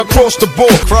Across the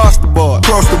board, across the board,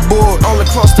 across the board, all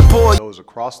across the board. Goes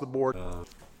across the board.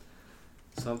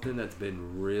 Something that's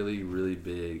been really, really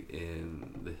big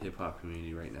in the hip hop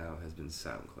community right now has been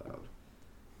SoundCloud.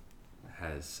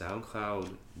 Has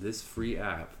SoundCloud this free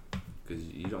app, because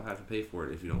you don't have to pay for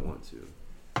it if you don't want to.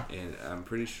 And I'm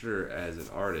pretty sure as an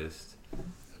artist,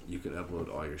 you can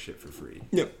upload all your shit for free.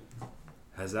 Yep.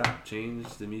 Has that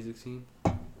changed the music scene?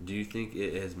 Do you think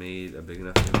it has made a big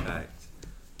enough impact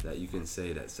that you can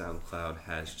say that SoundCloud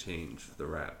has changed the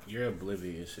rap? You're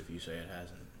oblivious if you say it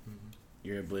hasn't.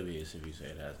 You're oblivious if you say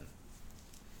it hasn't.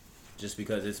 Just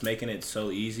because it's making it so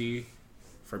easy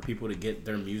for people to get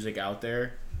their music out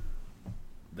there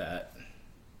that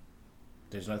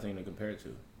there's nothing to compare it to.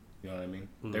 You know what I mean?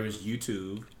 Mm-hmm. There was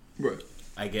YouTube, right?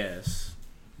 I guess,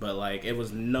 but like it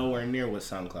was nowhere near what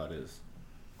SoundCloud is.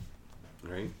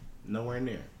 Right? Nowhere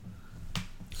near.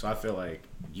 So I feel like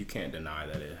you can't deny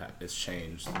that it's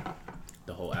changed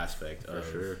the whole aspect of.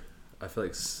 For sure. I feel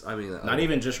like not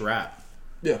even just rap.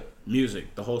 Yeah.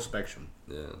 Music, the whole spectrum.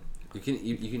 Yeah. You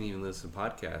can even listen to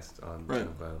podcasts on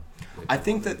SoundCloud. I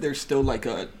think that there's still like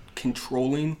a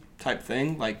controlling type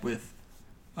thing, like with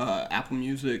Apple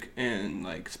Music and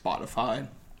like Spotify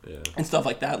and stuff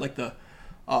like that, like the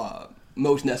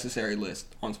most necessary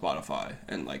list on Spotify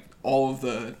and like all of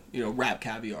the rap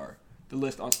caviar, the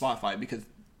list on Spotify, because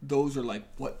those are like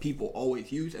what people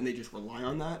always use and they just rely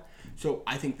on that. So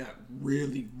I think that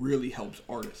really, really helps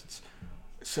artists.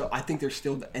 So I think there's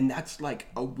still, and that's like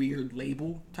a weird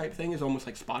label type thing. It's almost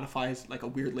like Spotify's like a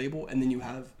weird label, and then you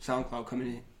have SoundCloud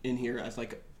coming in here as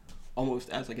like almost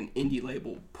as like an indie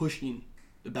label pushing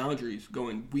the boundaries,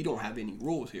 going, we don't have any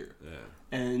rules here. Yeah.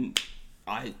 And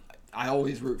I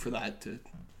always root for that to.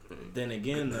 Then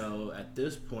again, though, at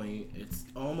this point, it's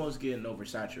almost getting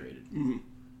oversaturated. Mm-hmm.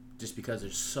 Just because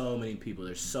there's so many people,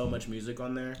 there's so much music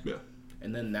on there. Yeah.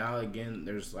 And then now again,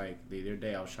 there's like the other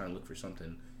day I was trying to look for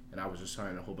something. And I was just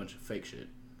trying a whole bunch of fake shit.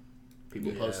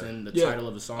 People posting the title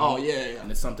of a song. Oh, yeah. And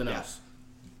it's something else.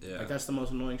 Yeah. Like, that's the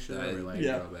most annoying shit ever. Like,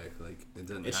 Like, it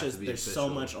doesn't it's have just, to be there's official.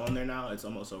 so much on there now, it's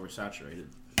almost oversaturated.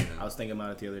 Yeah. I was thinking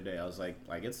about it the other day. I was like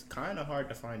it's kind of hard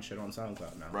to find shit on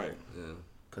SoundCloud now. Right. Yeah.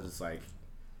 Because it's like...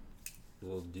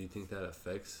 Well, do you think that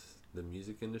affects the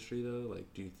music industry, though?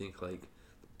 Like, do you think, like,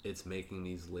 it's making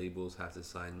these labels have to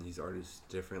sign these artists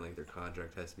different? Like, their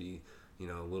contract has to be...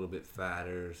 a little bit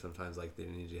fatter. Sometimes, like, they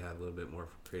need to have a little bit more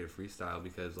creative freestyle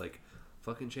because, like,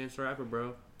 fucking Chance the Rapper,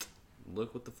 bro.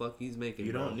 Look what the fuck he's making,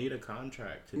 You bro. don't need a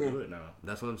contract to do it now.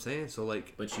 That's what I'm saying. So,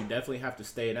 like... But you definitely have to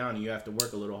stay down and you have to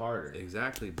work a little harder.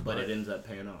 Exactly. But it ends up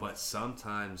paying off. But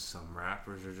sometimes some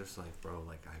rappers are just like, bro,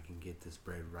 like, I can get this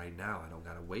bread right now. I don't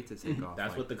gotta wait to take off. That's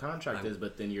like, what the contract is,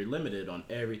 but then you're limited on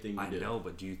everything you do. I know,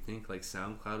 but do you think, like,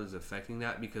 SoundCloud is affecting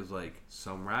that? Because, like,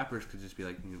 some rappers could just be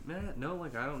like, man, no,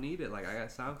 like, I don't need it. Like, I got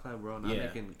SoundCloud, bro, and I'm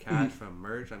making cash from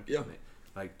merch. I'm killing it.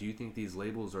 Like, do you think these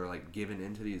labels are, like, giving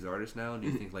into these artists now? And do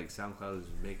you think, like, SoundCloud is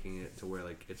making it to where,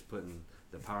 like, it's putting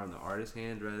the power in the artist's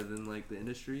hand rather than, like, the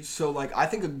industry? So, like, I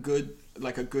think a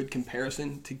good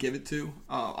comparison to give it to,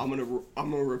 I'm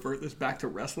gonna revert this back to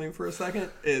wrestling for a second,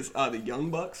 is the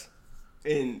Young Bucks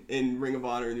in Ring of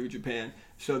Honor in New Japan.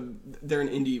 So they're an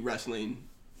indie wrestling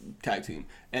tag team,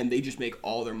 and they just make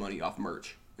all their money off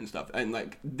merch and stuff. And,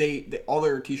 like, they all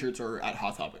their T-shirts are at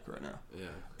Hot Topic right now. Yeah.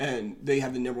 And they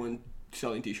have the number one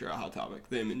selling T-shirt at Hot Topic.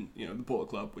 Them and the Bullet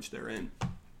Club, which they're in,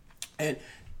 and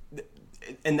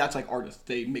that's like artists.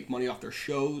 They make money off their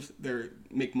shows. They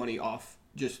make money off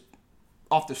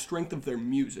the strength of their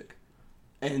music,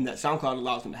 and that SoundCloud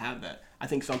allows them to have that. I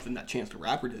think something that Chance the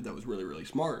Rapper did that was really, really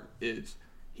smart is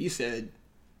he said,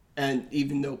 and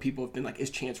even though people have been like, is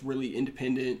Chance really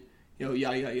independent? Yada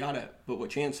yada yada. But what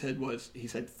Chance said was, he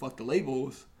said, fuck the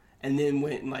labels, and then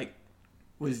went and like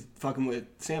was fucking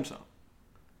with Samsung.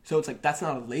 So it's like, that's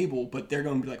not a label, but they're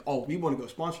going to be like, oh, we want to go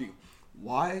sponsor you.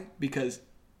 Why? Because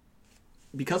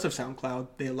of SoundCloud,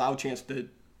 they allow Chance to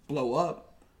blow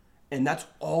up, and that's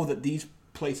all that these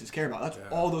places care about. That's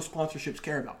all those sponsorships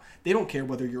care about. They don't care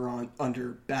whether you're under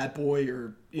Bad Boy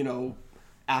or,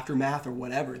 Aftermath or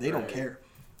whatever. They don't care.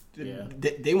 Yeah.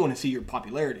 They want to see your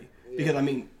popularity. Because, I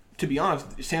mean, to be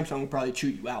honest, Samsung will probably chew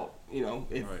you out,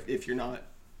 if you're not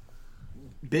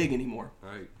big anymore.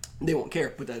 Right. They won't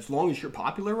care. But as long as you're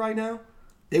popular right now,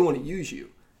 they want to use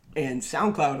you. And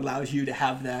SoundCloud allows you to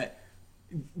have that,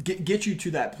 get you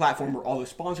to that platform where all the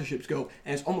sponsorships go.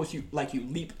 And it's almost like you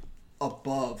leap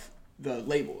above the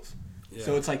labels. Yeah.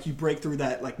 So it's like you break through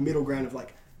that like middle ground of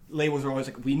like, labels are always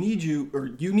like, we need you,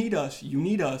 or you need us.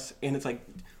 And it's like,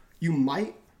 you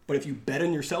might, but if you bet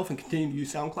on yourself and continue to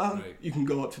use SoundCloud, you can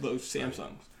go up to those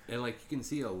Samsungs. And like you can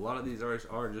see, a lot of these artists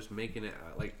are just making it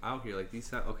like out here. Like these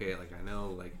sound okay. Like I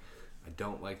know, like I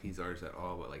don't like these artists at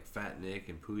all, but like Fat Nick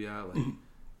and Puya, like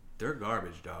they're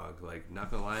garbage, dog. Like not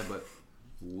gonna lie, but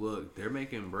look, they're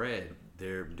making bread.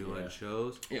 They're doing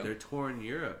shows. Yeah. They're touring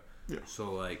Europe. Yeah.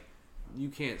 So like, you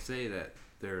can't say that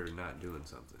they're not doing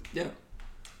something. Yeah.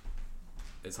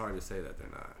 It's hard to say that they're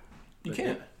not. You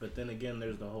can't. But then again,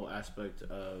 there's the whole aspect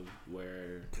of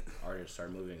where artists are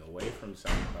moving away from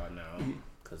SoundCloud now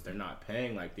because they're not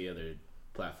paying like the other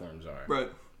platforms are. Right.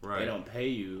 They don't pay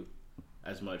you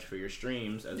as much for your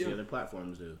streams as the other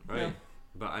platforms do. Right. Yeah.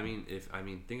 But I mean,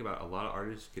 think about it. A lot of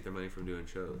artists get their money from doing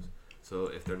shows. So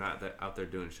if they're not out there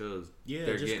doing shows,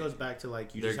 it just goes back to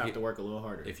like you just have to work a little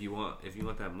harder. If you want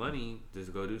that money,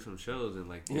 just go do some shows and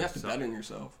like you have to bet on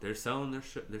yourself. They're selling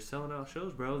they're selling out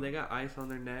shows, bro. They got ice on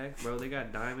their neck, bro. They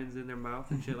got diamonds in their mouth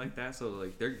and shit like that. So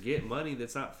like they're getting money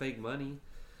that's not fake money.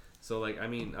 So like I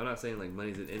mean, I'm not saying like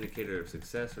money's an indicator of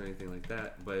success or anything like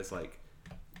that, but it's like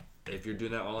if you're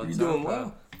doing that all on SoundCloud, doing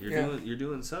well. You're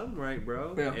doing something right,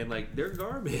 bro. Yeah. And like they're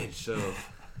garbage. So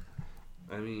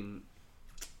I mean,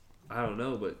 I don't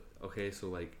know, but okay, so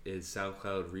like is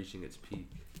SoundCloud reaching its peak?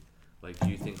 Like do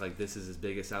you think like this is as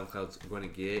big as SoundCloud's going to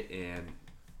get and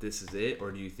this is it,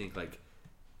 or do you think like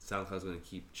SoundCloud's going to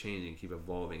keep changing, keep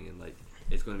evolving, and like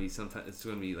it's going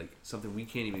to be like something we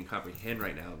can't even comprehend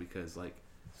right now because like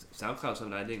SoundCloud's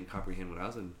something I didn't comprehend when I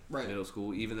was in middle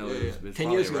school, even though it was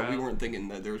 10 years ago we weren't thinking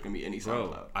that there was going to be any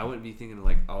SoundCloud. Bro, I wouldn't be thinking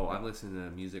like, oh, I'm listening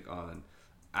to music on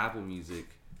Apple Music,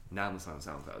 now I'm listening on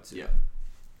SoundCloud too. Yeah.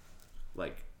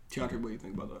 Like Tiantre, what do you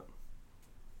think about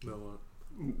that? About what?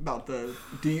 About the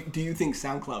do you think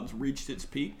SoundCloud's reached its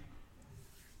peak?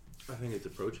 I think it's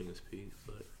approaching its peak,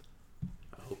 but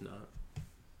I hope not.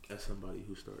 As somebody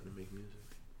who's starting to make music,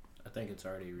 I think it's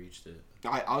already reached it.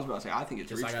 I was about to say I think it's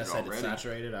just reached like I said, already. It's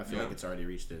saturated. I feel like it's already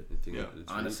reached it.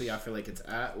 Honestly, I feel like it's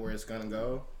at where it's gonna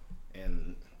go,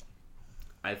 and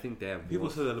I think they have people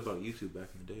said that about YouTube back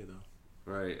in the day, though.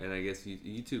 Right, and I guess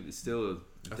YouTube is still.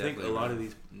 I think a lot of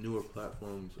these newer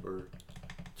platforms are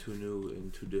too new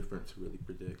and too different to really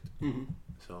predict. Mm-hmm.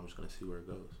 So I'm just gonna see where it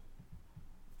goes.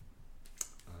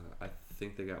 I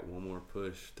think they got one more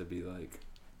push to be like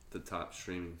the top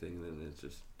streaming thing, and then it's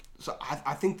just. So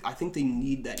I think they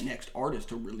need that next artist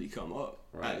to really come up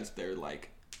as their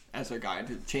guy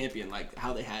to champion, like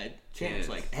how they had Chance.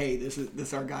 Like, hey, this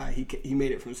is our guy. He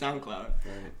made it from SoundCloud,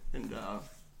 right. And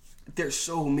there's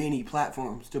so many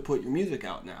platforms to put your music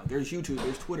out now. There's YouTube,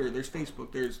 there's Twitter, there's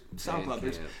Facebook, there's SoundCloud,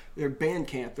 there's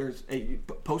Bandcamp, there's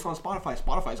post on Spotify.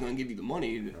 Spotify's going to give you the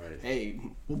money. Right. Hey,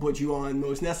 we'll put you on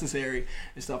Most Necessary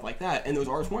and stuff like that. And those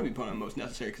artists want to be put on Most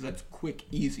Necessary because that's quick,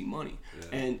 easy money.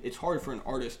 Yeah. And it's hard for an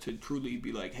artist to truly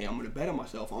be like, hey, I'm going to bet on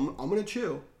myself. I'm going to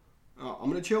chill.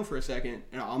 I'm going to chill for a second,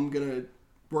 and I'm going to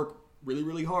work really,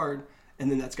 really hard, and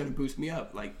then that's going to boost me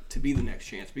up, like, to be the next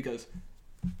Chance, because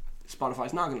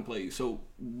Spotify's not going to play you. So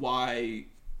why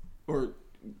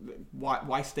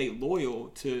stay loyal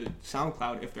to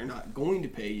SoundCloud if they're not going to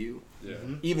pay you? Yeah.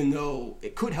 Even though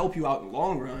it could help you out in the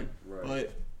long run. Right.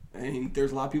 But I mean,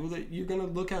 there's a lot of people that you're going to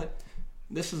look at.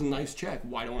 This is a nice check.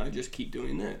 Why don't I just keep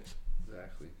doing this?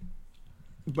 Exactly.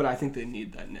 But I think they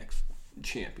need that next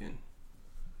champion.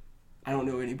 I don't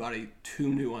know anybody too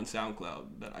new on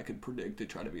SoundCloud that I could predict to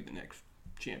try to be the next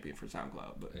champion for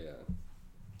SoundCloud. But yeah.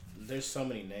 There's so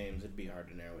many names, it'd be hard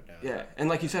to narrow it down. Yeah, and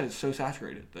like you said, it's so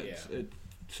saturated that it's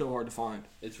so hard to find.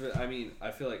 It's really, I mean, I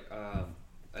feel like,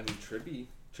 Trippie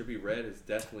Redd is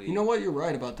definitely... You know what? You're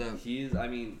right about that. He's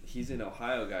an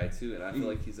Ohio guy, too, and I feel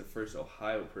like he's the first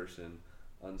Ohio person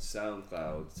on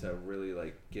SoundCloud to really,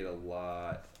 like, get a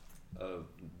lot of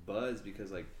buzz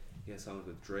because, like, he has songs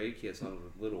with Drake. He has songs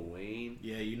with Lil Wayne.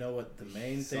 Yeah, you know what? The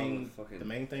main thing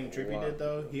Trippie did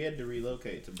though, he had to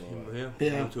relocate to Boa. Yeah,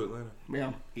 to Atlanta.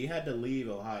 Yeah, he had to leave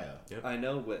Ohio. Yep. I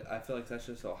know, but I feel like that's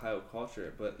just Ohio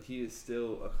culture. But he is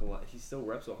still he still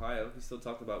reps Ohio. He still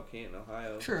talks about Canton,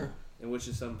 Ohio. Sure. And which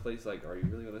is some place like, are you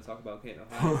really going to talk about Canton,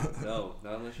 Ohio? No,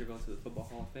 not unless you're going to the Football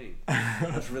Hall of Fame.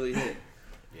 That's really it.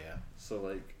 Yeah. So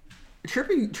like,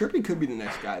 Trippie could be the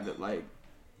next guy that like.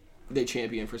 They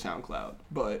champion for SoundCloud,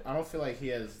 but I don't feel like he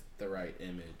has the right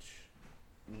image.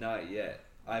 Not yet.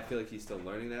 I feel like he's still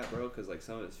learning that, bro, because like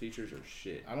some of his features are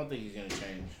shit. I don't think he's gonna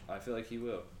change. I feel like he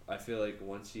will. I feel like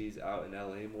once he's out in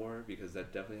LA more, because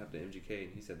that definitely happened to MGK,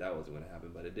 and he said that wasn't gonna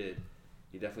happen, but it did.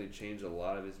 He definitely changed a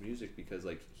lot of his music because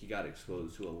like he got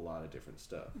exposed to a lot of different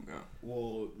stuff. Yeah.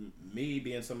 Well, me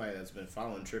being somebody that's been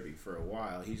following Trippie for a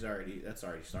while, that's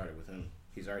already started with him.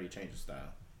 He's already changed his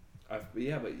style. But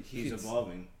he's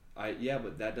evolving.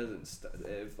 But that doesn't.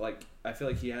 I feel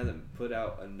like he hasn't put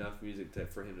out enough music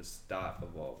for him to stop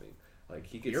evolving. Like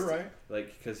he could. You're right.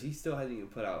 Like because he still hasn't even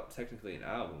put out technically an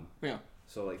album. Yeah.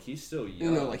 So like he's still young.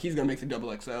 You know, like he's gonna make the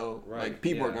XXL. Right, Like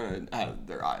people are yeah. gonna have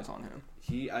their eyes on him.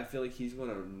 I feel like he's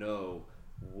gonna know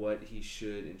what he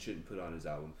should and shouldn't put on his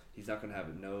album. He's not gonna have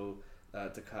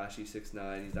Tekashi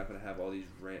 6ix9ine. He's not gonna have all these.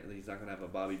 He's not gonna have a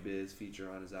Bobby Biz feature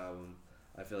on his album.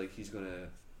 I feel like he's gonna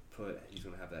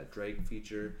have that Drake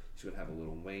feature. He's gonna have a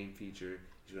Lil Wayne feature.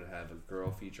 He's gonna have a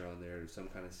girl feature on there, some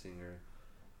kind of singer.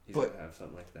 He's gonna have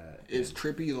something like that. Is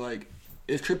Trippie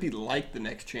like the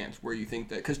next Chance, where you think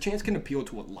that because Chance can appeal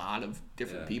to a lot of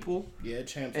different people? Yeah,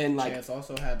 Chance. And like Chance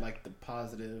also had like the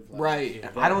positive. Like, right.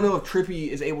 yeah, I don't know if Trippie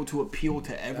is able to appeal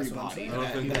to everybody saying. I don't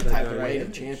in think that that's type the of right way of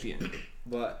image. champion.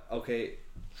 But okay,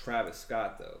 Travis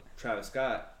Scott though. Travis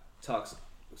Scott talks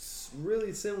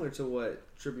really similar to what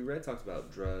Trippie Redd talks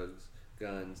about: drugs,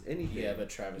 guns, anything. Yeah, but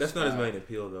Travis. That's not his Scott- main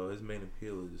appeal, though. His main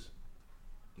appeal is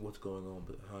what's going on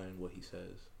behind what he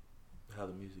says, how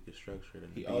the music is structured,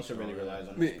 and He the also beats really and all relies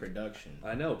that. on his production.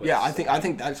 I know, but Yeah, I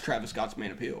think that's Travis Scott's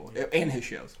main appeal and his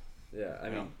shows. Yeah, I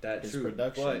mean Yeah. that's His true.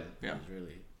 production But Yeah. is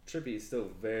really. Trippie is still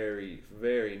very,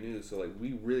 very new, so like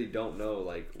we really don't know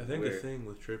like. I think where, the thing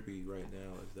with Trippie right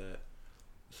now is that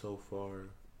so far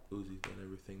Uzi's done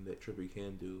everything that Trippie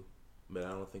can do, but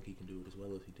I don't think he can do it as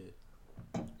well as he did.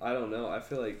 I don't know. I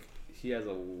feel like he has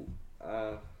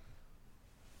a.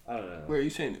 I don't know. Where are you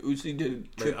saying Uzi did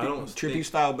Like, I don't Trippie think-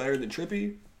 style better than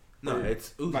Trippie? No, Or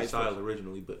it's Uzi's vice style versa?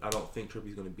 originally, but I don't think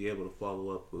Trippie's going to be able to follow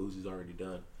up what Uzi's already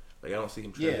done. Like I don't see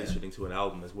him Yeah. transitioning to an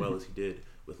album as well as he did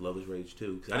with Love Is Rage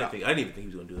 2. Because I Yeah. didn't even think he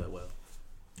was going to do that well,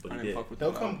 but I he didn't did. fuck with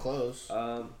They'll that come album. close.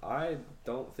 I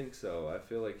don't think so. I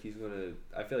feel like he's gonna.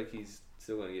 I feel like he's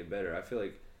still gonna get better. I feel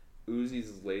like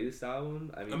Uzi's latest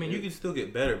album. I mean, you can still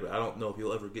get better, but I don't know if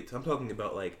you'll ever get to. I'm talking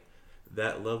about like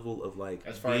that level of like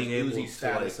As far as being able Uzi's to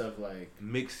status like of like.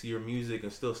 mix your music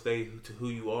and still stay to who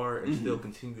you are and Mm-hmm. still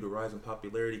continue to rise in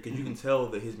popularity, because you can tell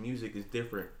that his music is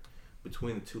different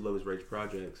between the two Love Is Rage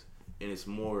projects, and it's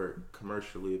more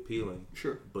commercially appealing.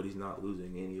 Sure. But he's not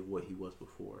losing any of what he was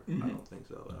before. I don't think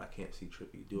so. And I can't see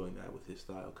Trippie doing that with his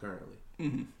style currently.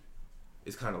 Mm-hmm.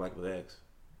 It's kind of like with X.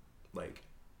 Like,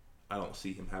 I don't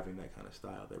see him having that kind of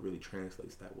style that really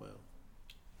translates that well.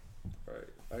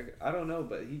 Right. I don't know,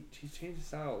 but he changed his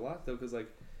style a lot though, because like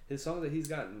his songs that he's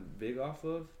gotten big off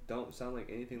of don't sound like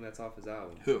anything that's off his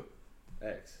album. Who?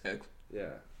 X. X. Yeah.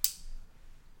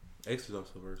 X is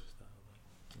also versatile.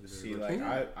 He's See, very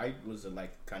like I was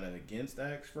like kind of against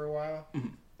X for a while, Mm-hmm.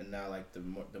 and now like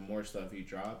the more stuff he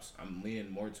drops, I'm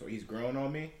leaning more toward. He's growing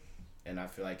on me, and I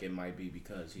feel like it might be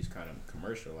because he's kind of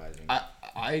commercializing.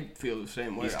 I feel the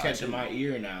same way. He's catching my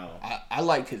ear now. I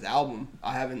liked his album.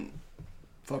 I haven't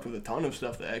fucked with a ton of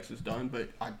stuff that X has done, but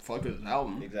I fucked with his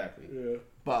album. Exactly.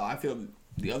 But I feel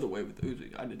the other way with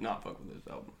Uzi. I did not fuck with his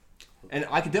album. And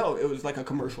I could tell it was like a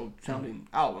commercial sounding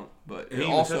album, but And it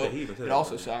he even said that.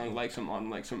 also sounded like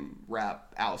some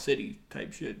rap Owl City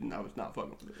type shit, and I was not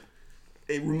fucking with it.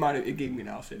 It gave me an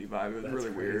Owl City vibe. It was That's really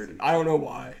weird. crazy. I don't know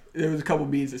why. There was a couple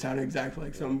beats that sounded exactly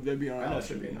like some that'd be on I know Owl what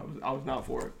you City, and mean. I was not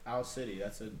for it. Owl City.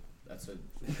 That's a.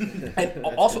 And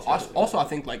That's also I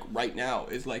think like right now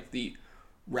is like the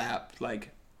rap like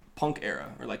punk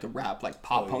era, or like the rap like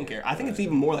pop punk era. I think it's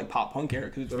even more like pop punk era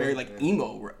because it's very like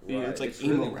emo. You know, Right. it's like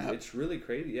emo really, rap. It's really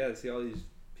crazy. Yeah, to see all these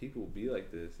people be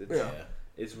like this. It's, Yeah.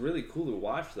 It's really cool to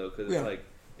watch though, because Yeah. it's like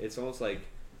it's almost like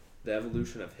the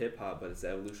evolution of hip hop, but it's the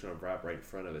evolution of rap right in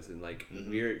front of us, and like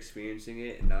we're experiencing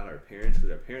it, and not our parents,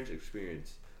 because our parents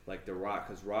experienced like the rock,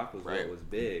 because rock was Right. what was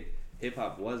big. Hip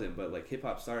hop wasn't, but like hip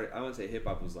hop started. I wouldn't say hip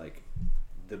hop was like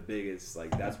the biggest.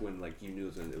 Like that's when like you knew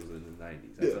it was in the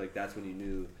 90s. I feel like that's when you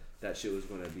knew that shit was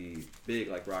going to be big,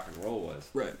 like rock and roll was.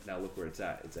 Right. Now look where it's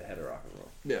at. It's ahead of rock and roll.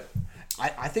 Yeah,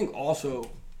 I think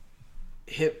also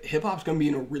hip hop's gonna be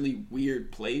in a really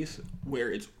weird place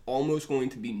where it's almost going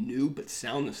to be new but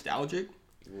sound nostalgic.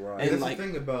 Right. And that's like the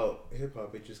thing about hip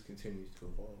hop; it just continues to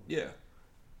evolve. yeah,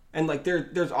 and like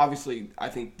there's obviously I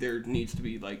think there needs to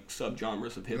be like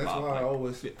subgenres of hip And that's hop. why I Like,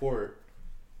 always support,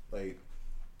 like,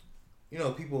 you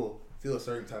know, people feel a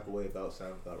certain type of way about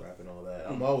SoundCloud rap and all that.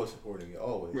 I'm always supporting it,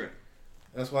 always. right.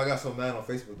 That's why I got so mad on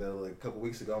Facebook that like a couple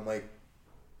weeks ago. I'm like,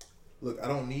 look, I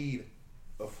don't need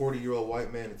a 40-year-old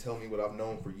white man to tell me what I've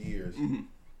known for years.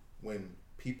 When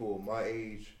people my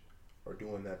age are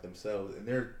doing that themselves, and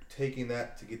they're taking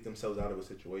that to get themselves out of a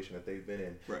situation that they've been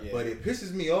in. Right. Yeah. But it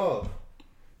pisses me off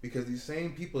because these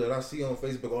same people that I see on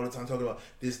Facebook all the time talking about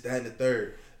this, that, and the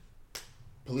third,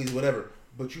 police, whatever,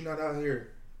 but you're not out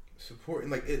here supporting.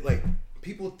 Like it, like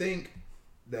people think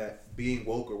that being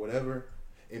woke or whatever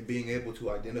and being able to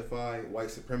identify white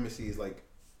supremacy is like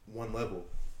one level.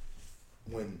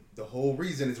 when the whole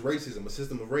reason is racism, a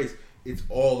system of race, it's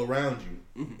all around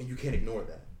you, and you can't ignore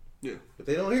that. Yeah. But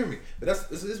they don't hear me. But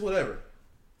it's whatever.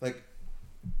 Like,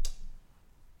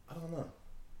 I don't know.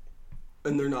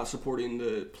 And they're not supporting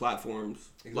the platforms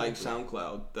like Exactly.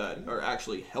 SoundCloud that are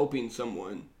actually helping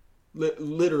someone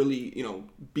literally,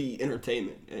 be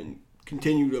entertainment and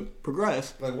continue to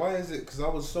progress. Like, why is it? Because I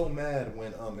was so mad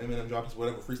when Eminem dropped his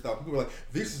whatever freestyle. People were like,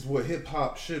 "This is what hip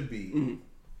hop should be." Mm-hmm.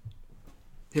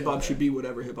 Hip hop should be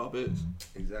whatever hip hop is.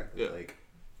 Exactly. Yeah. Like,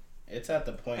 It's at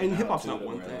the point And now, hip-hop's too, not to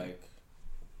one where, thing. like,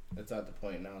 it's at the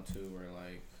point now too where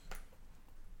like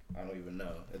I don't even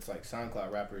know. It's like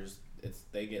SoundCloud rappers.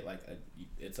 They get like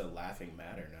it's a laughing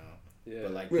matter now. Yeah.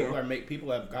 But like Yeah.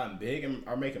 people have gotten big and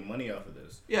are making money off of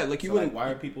this. Yeah, like you So, wouldn't. why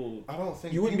are people? I don't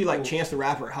think You wouldn't be like people- Chance the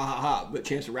Rapper, ha ha ha. But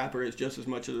Chance the Rapper is just as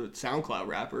much of a SoundCloud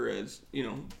rapper as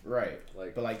Right.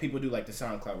 Like- but like people do like the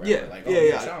SoundCloud rapper. Yeah, Like yeah, the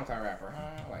yeah. SoundCloud rapper.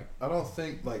 Like I don't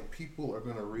think like people are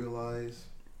gonna realize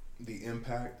the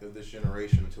impact of this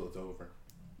generation until it's over.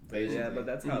 basically. Yeah, but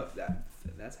that's how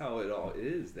that's how it all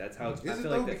is. That's how it's, I Is it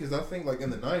feel though? like that, Because I think like in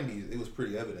the '90s it was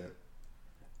pretty evident,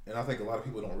 and I think a lot of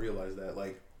people don't realize that.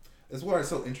 Like, it's why it's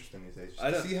so interesting these days. Just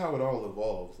I to don't- see how it all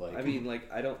evolves. Like, I mean, like,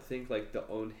 I don't think like the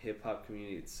own hip hop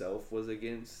community itself was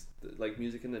against like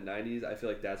music in the '90s. I feel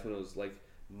like that's when it was like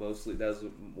mostly that was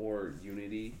more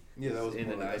unity. yeah, that was in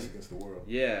more the like us 90s. against the world.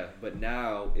 Yeah, but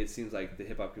now it seems like the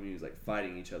hip hop community is like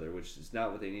fighting each other, which is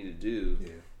not what they need to do.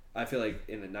 Yeah. I feel like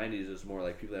in the '90s it was more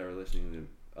like people that were listening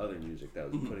to other music that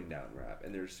was Mm-hmm. putting down rap,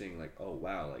 and they're seeing like, oh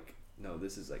wow, like no,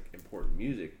 this is like important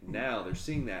music. Mm-hmm. Now they're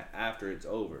seeing that after it's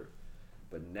over,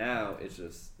 but now it's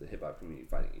just the hip hop community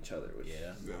fighting each other. Which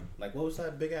Yeah. Yeah. Like what was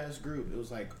that big ass group? It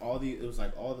was like all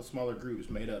the smaller groups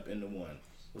made up into one.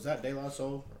 Was that De La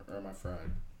Soul or am I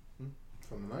fried?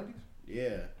 From the '90s. Yeah.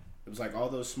 It was like all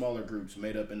those smaller groups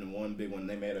made up into one big one.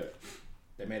 They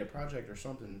made a project or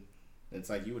something. It's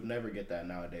like you would never get that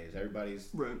nowadays. Everybody's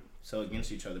right. so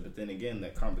against each other. But then again,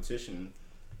 that competition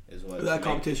is what That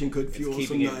competition could it's fuel keeping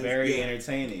some it nice, very yeah.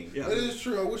 entertaining. Yeah. It is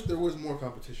true. I wish there was more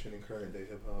competition in current day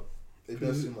hip hop. It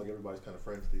does seem like everybody's kind of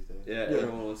friends these days. yeah, Yeah.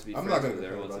 everyone wants to be I'm friends not gonna with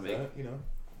complain everyone about wants to make.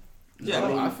 that. Yeah, No, I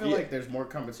mean, I feel yeah. like there's more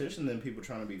competition than people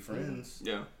trying to be friends.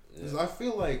 Yeah. Because I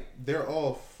feel like they're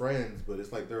all friends, but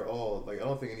it's like they're all like I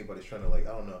don't think anybody's trying to like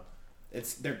I don't know.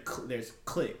 There's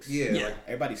clicks. Yeah. Yeah. Like,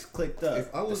 everybody's clicked up.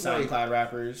 If I was the SoundCloud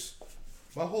rappers,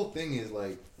 My whole thing is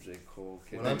like J. Cole,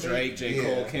 When Kendrick. I Drake, J. Yeah.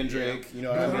 Cole, Kendrick. You know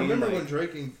what because I I mean? remember Like, when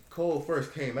Drake and Cole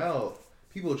first came out,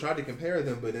 people tried to compare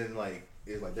them, but then like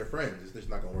it's like they're friends. It's just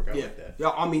not gonna work out Yeah. like that. Yeah,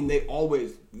 I mean, they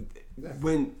always. Exactly.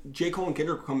 When J. Cole and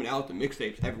Kendrick were coming out with the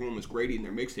mixtapes, everyone was grading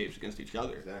their mixtapes against each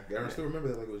other. Exactly. I still remember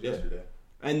that like it was Yeah. yesterday.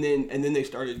 And then they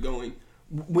started going.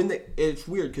 It's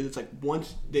weird because it's like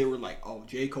once they were like, oh,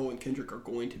 J. Cole and Kendrick are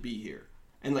going to be here,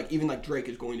 and like even like Drake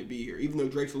is going to be here, even though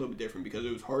Drake's a little bit different because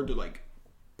it was hard to like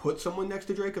put someone next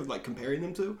to Drake of like comparing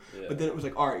them to. Yeah. But then it was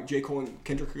like, all right, J. Cole and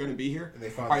Kendrick are going to be here. And they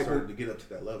All finally right, started well, to get up to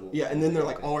that level. yeah, and then they're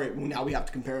like, all right, well now we have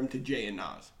to compare them to Jay and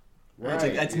Nas. Right? It's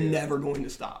like Right, that's yeah. never going to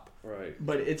stop. Right.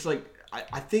 But it's like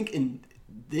I think in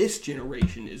this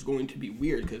generation is going to be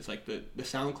weird because like the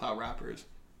SoundCloud rappers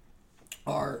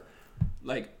are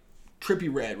like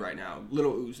Trippie Redd right now,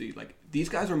 Little Uzi, like these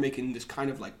guys are making this kind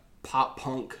of like pop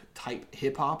punk type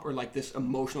hip hop or like this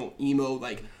emotional emo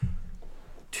like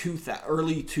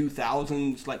early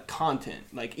 2000s like content.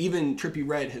 Like even Trippie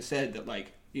Redd has said that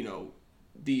like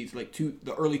these like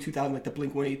the early 2000s like the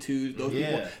Blink-182s those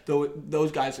Yeah. people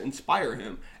those guys inspire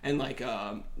him and like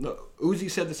Uzi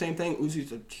said the same thing.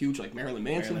 Uzi's a huge like Marilyn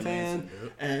Manson Marilyn fan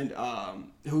Manson, and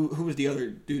who was the other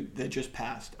dude that just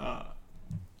passed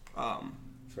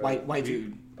white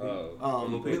dude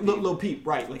Lil Peep,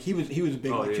 right? Like he was a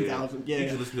big like 2000 You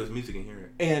just listen to his music and hear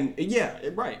it. and yeah,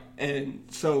 right. And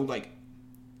so like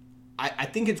I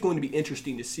think it's going to be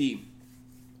interesting to see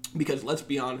because let's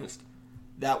be honest,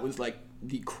 that was like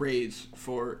the craze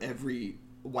for every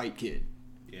white kid.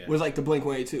 Yeah. Was like the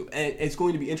Blink-182. And it's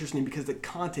going to be interesting because the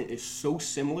content is so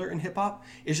similar in hip hop.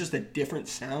 It's just a different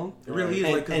sound. It really is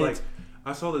And- like, 'cause, and like it's-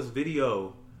 I saw this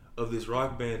video of this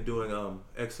rock band doing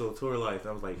EXO Tour Life.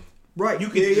 I was like, Right, you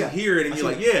can yeah, just yeah. hear it and I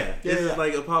you're see like, it. yeah, Yeah, this yeah. is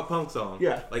like a pop punk song.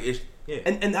 Yeah. like it's yeah.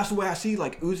 And that's the way I see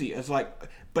like Uzi as like,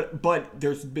 but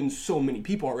there's been so many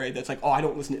people already that's like, oh, I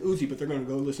don't listen to Uzi, but they're gonna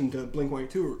go listen to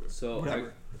Blink-182 or So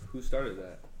whatever. who started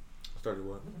that? Started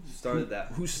what? Who started that?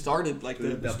 Who started like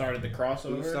Who the started the Who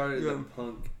crossover. started Yeah. the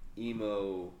punk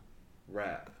emo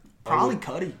rap? probably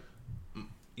Cudi.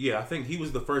 Yeah, I think he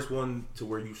was the first one to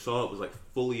where you saw it was like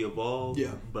fully evolved.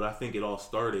 Yeah. But I think it all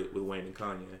started with Wayne and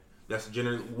Kanye. That's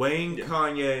Wayne, Yeah.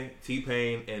 Kanye,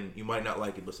 T-Pain, and you might not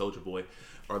like it, but Soulja Boy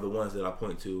are the ones that I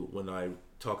point to when I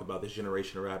talk about this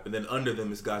generation of rap. And then under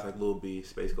them is guys like Lil B,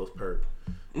 Space Ghost Perp,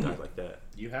 guys like that.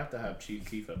 You have to have Chief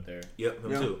Keef up there. Yep,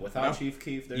 him Yeah. too. Without Chief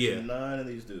Keef, there's none of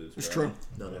these dudes. It's bro. true.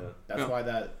 No.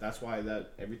 That's why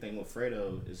that everything with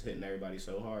Fredo is hitting everybody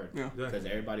so hard. Yeah. Because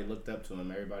everybody looked up to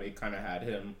him. Everybody kind of had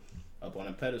him up on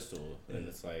a pedestal, and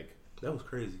it's like That was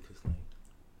crazy because like,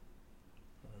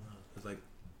 I don't know, because like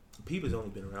Peep has only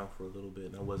been around for a little bit,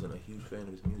 and I wasn't a huge fan of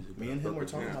his music. me and him were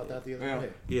talking about that the other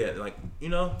day. Yeah, like you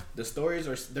know, The stories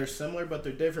they're similar, but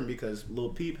they're different because Lil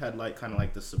Peep had like kind of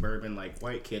like the suburban like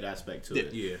white kid aspect to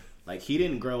it. yeah. Like he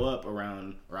didn't grow up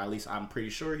around, or at least I'm pretty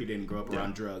sure he didn't grow up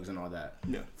around drugs and all that.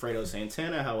 Yeah. Fredo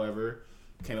Santana, however,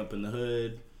 came up in the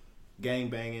hood, gang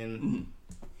banging. Mm-hmm.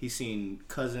 He's seen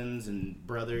cousins and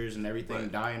brothers and everything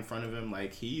die in front of him.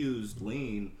 Like he used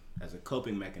lean as a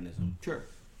coping mechanism. Sure.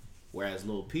 Whereas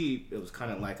Lil Peep, it was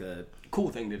kind of like a Cool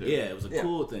thing to do. it was a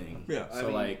cool thing. Yeah. So I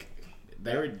mean, like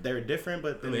they're different,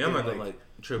 but I then mean, I'm not again, gonna like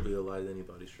trivialize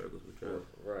anybody's struggles with drugs.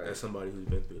 Right. As somebody who's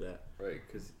been through that. Right,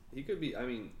 because he could be. I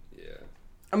mean, yeah.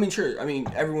 I mean, sure. I mean,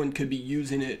 everyone could be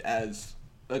using it as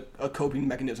a coping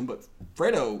mechanism, but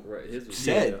Fredo Right. His was,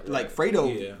 said, yeah, like, right.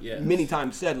 Fredo Yeah. Yes. many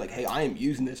times said, like, hey, I am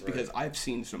using this Right. because I've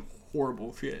seen some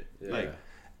horrible shit. Yeah. Like,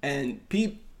 and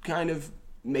Pete kind of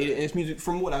made it in his music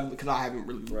from what because I haven't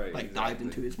really Right, dived exactly.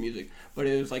 into his music, but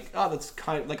it was like, oh, that's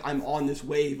kind of like I'm on this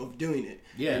wave of doing it.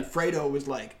 Yeah. And Fredo was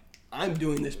like, I'm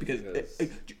doing this because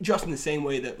just in the same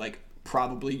way that like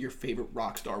probably your favorite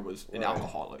rock star was an Right.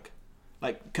 alcoholic,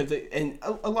 like because and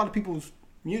a lot of people's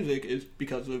music is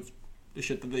because of the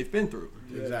shit that they've been through,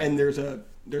 Exactly. and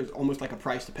there's almost like a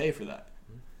price to pay for that,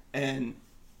 and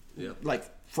Yeah. like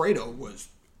Fredo was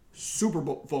super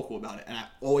vocal about it, and I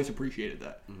always appreciated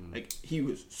that. Like he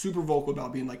was super vocal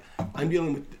about being like, I'm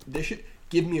dealing with this shit.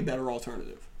 Give me a better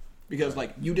alternative, because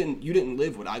like you didn't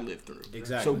live what I lived through.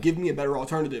 Exactly. So give me a better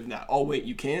alternative. That oh wait,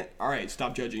 you can't. All right,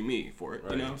 stop judging me for it.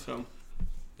 Right. You know. So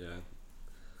Yeah.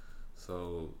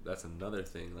 So that's another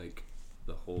thing, like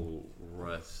the whole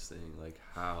Russ thing, like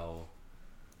how,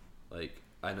 like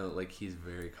I know, like he's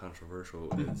very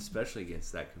controversial, especially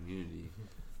against that community.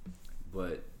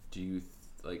 But do you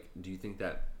think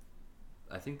that?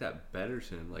 I think that betters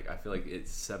him. Like I feel like it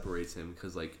separates him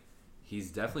because like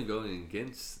he's definitely going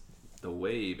against the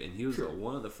wave, and he was Sure.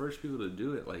 one of the first people to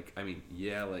do it. Like I mean,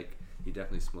 yeah, like he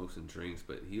definitely smokes and drinks,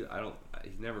 but he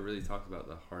never really talked about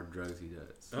the hard drugs he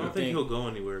does. I don't think he'll go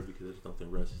anywhere because I don't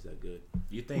think Russ is that good.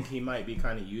 You think he might be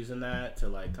kind of using that to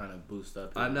like kind of boost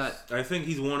up? I'm not. I think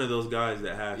he's one of those guys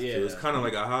that has Yeah. to. It's kind of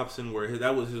like a Hobson where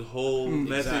that was his whole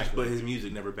message, Exactly. but his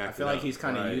music never backed I feel it like up. he's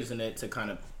kind of Right. using it to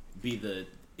kind of be the.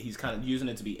 He's kind of using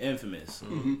it to be infamous,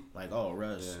 like oh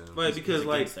Russ, Yeah. But he's because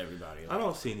like against everybody. I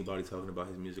don't see anybody talking about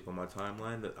his music on my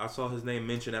timeline. That I saw his name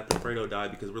mentioned after Fredo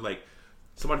died because we're like,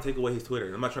 somebody take away his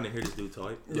Twitter. I'm not trying to hear this dude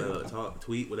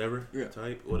tweet, whatever,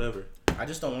 type, whatever. I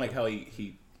just don't like how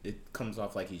he it comes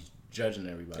off like he's judging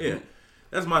everybody. Yeah,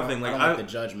 that's my thing. I Like don't I like the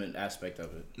judgment aspect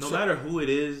of it. no matter who it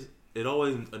is, it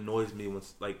always annoys me when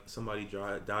like somebody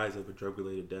dies of a drug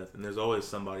related death, and there's always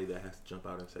somebody that has to jump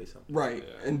out and say something. right,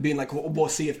 and being like, well,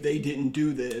 see if they didn't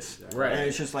do this, Right. And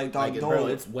it's just like, dog, Like, don't. bro,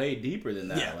 it's way deeper than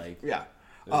that. yeah, Like, yeah.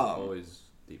 It's always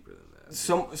deeper than that.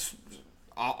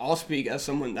 I'll speak as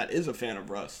someone that is a fan of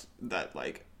Russ, that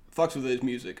like fucks with his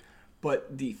music,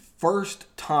 but the first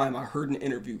time I heard an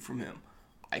interview from him,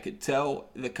 I could tell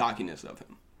the cockiness of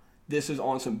him. This is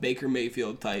on some Baker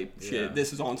Mayfield type shit. Yeah.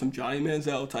 This is on some Johnny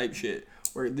Manziel type shit,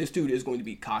 where this dude is going to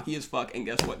be cocky as fuck, and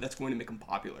guess what? That's going to make him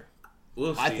popular.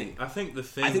 We'll see. I I think the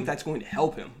thing. I think that's going to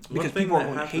help him one because thing people are that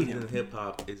going to hate happens him. in hip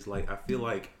hop is like I feel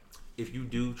like if you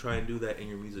do try and do that and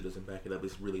your music doesn't back it up,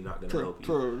 it's really not gonna help you.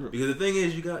 True. Because the thing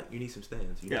is, you need some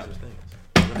stands. You need Yeah. some stands.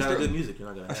 You don't got true. good music, you're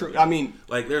not gonna. That's have true. it. I mean,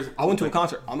 Like there's. I went to a like,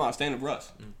 concert. I'm not a fan of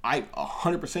Russ. I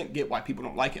 100% get why people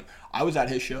don't like him. I was at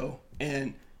his show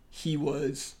and he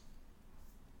was.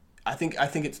 I think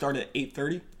it started at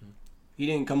 8:30. He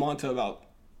didn't come on till about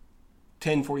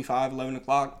 10:45, 11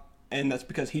 o'clock, and that's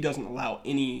because he doesn't allow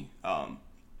any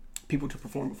people to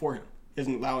perform before him. He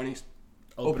doesn't allow any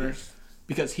openers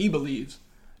because he believes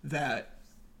that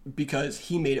because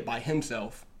he made it by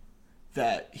himself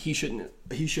that he shouldn't.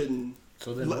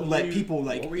 so then let people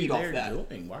like what were you eat off there that.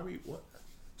 doing? Why were you what?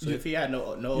 So if he had no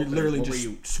You're opener, literally what were just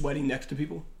you? sweating next to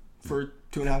people for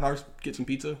 2.5 hours, get some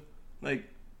pizza, like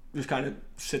just kind of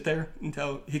sit there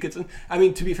until he gets in. I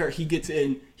mean, to be fair, he gets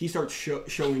in, he starts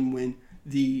showing when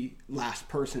the last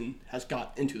person has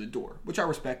got into the door, which I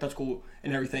respect, that's cool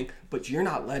and everything, but you're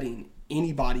not letting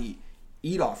anybody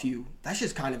eat off you. That's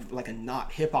just kind of like a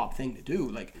not hip hop thing to do.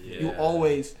 Like you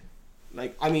always,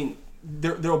 Like, I mean,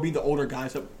 there'll be the older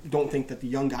guys that don't think that the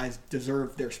young guys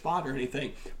deserve their spot or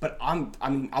anything. But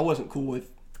I wasn't cool with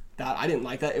that. I didn't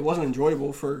like that. It wasn't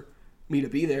enjoyable for me to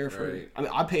be there. Right. I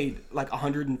mean, I paid like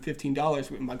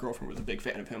 $115. My girlfriend was a big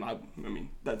fan of him. I mean,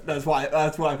 that's why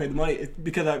I paid the money. It's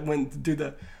because I went to do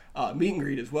the meet and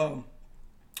greet as well.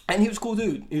 And he was a cool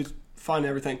dude. He was fun and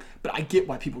everything. But I get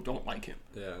why people don't like him.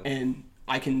 Yeah. And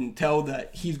I can tell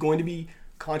that he's going to be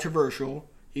controversial.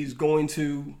 He's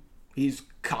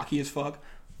cocky as fuck.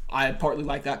 I partly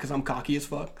like that because I'm cocky as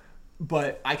fuck.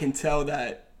 But I can tell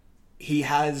that he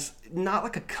has not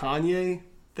like a Kanye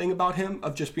thing about him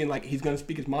of just being like he's going to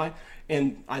speak his mind.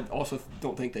 And I also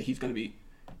don't think that he's going to be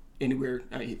anywhere.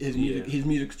 I mean, his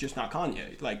music's just not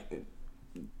Kanye. Like,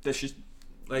 that's just,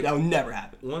 Like, that would never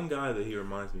happen. One guy that he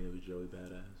reminds me of is Joey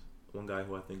Badass. One guy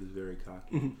who I think is very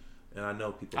cocky. Mm-hmm. And I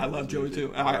know people. I love Joey music,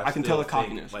 too. but I can still tell the think,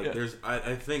 cockiness. Like, Yeah.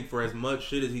 I think for as much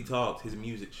shit as he talks, his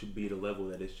music should be at a level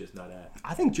that it's just not at.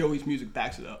 I think Joey's music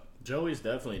backs it up. Joey's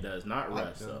definitely does, not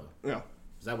Russ though. Yeah.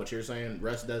 Is that what you're saying?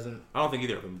 Russ doesn't. I don't think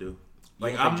either of them do.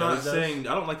 Like, don't I'm think not Joey does? saying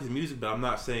I don't like his music, but I'm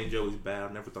not saying Joey's bad.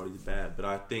 I never thought he's bad, but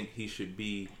I think he should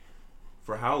be.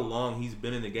 For how long he's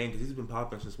been in the game, because he's been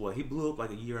popping since what? He blew up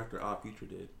like a year after Odd Future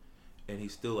did, and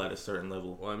he's still at a certain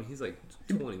level. Well, I mean, he's like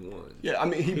 21. Yeah, I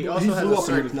mean, he He also blew has up a when he was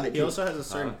certain. 19. He also has a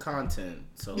certain content.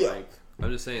 So Yeah. like,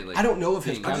 I'm just saying, like, I don't know if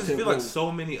his being- I just content feel like was-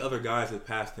 so many other guys have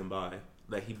passed him by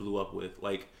that he blew up with.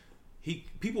 Like,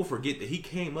 people forget that he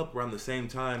came up around the same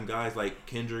time guys like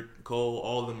Kendrick, Cole,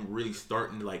 all of them really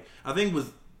starting to, like, I think it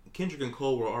was Kendrick and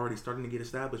Cole were already starting to get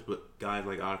established, but guys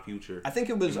like Odd Future. I think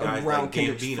it was and guys around like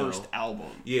Kendrick's Gambino. first album.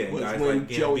 Yeah, was guys when like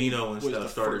Joey Gambino and was the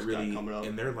stuff started first guy really, coming up.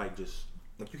 and they're like just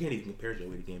like you can't even compare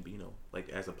Joey to Gambino, like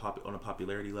as a on a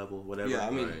popularity level, whatever. Yeah, I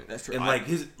mean, Right. that's true. And like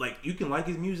you can like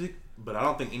his music, but I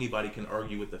don't think anybody can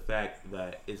argue with the fact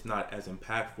that it's not as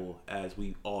impactful as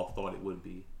we all thought it would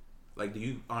be. Like, do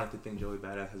you honestly think Joey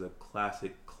Badass has a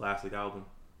classic album?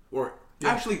 Or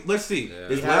actually, let's see. Yeah.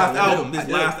 This He last has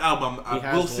album, one. I He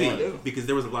has will see one. because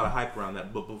there was a lot of hype around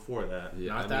that. But before that,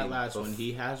 Yeah, not I that mean, last one.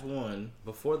 He has one.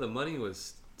 Before the money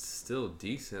was still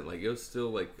decent. Like, it was still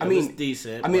like. I It mean, was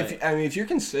decent. I mean, but if you're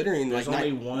considering like there's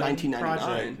only one 1999.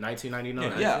 project,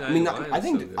 1999. Yeah. Yeah, I mean, 1999 I is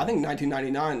think so good. I think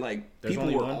 1999, like There's people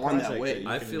only were one on that project wave. you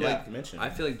I can feel yeah. like mention. I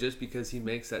feel like just because he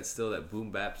makes that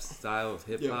boom bap style of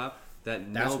hip hop,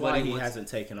 that That's nobody why he wants. hasn't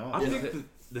taken off. I think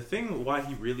the thing why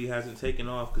he really hasn't taken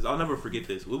off, because I'll never forget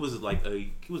this. It was like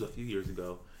it was a few years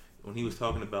ago when he was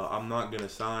talking about I'm not gonna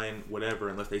sign whatever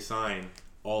unless they sign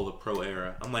all the pro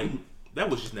era. I'm like, that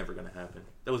was just never gonna happen.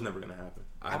 That was never gonna happen.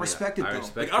 I respect it, though.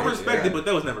 Like, I respect it, but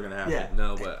that was never gonna happen. Yeah.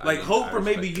 No, but Like, I mean, hope I for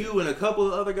maybe respect you and a couple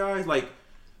of other guys. Like,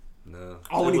 No.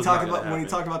 Oh, when It he was talked not gonna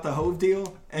about happen. the Hove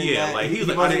deal, and yeah, that like he was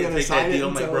like, I wasn't didn't gonna take that sign it deal.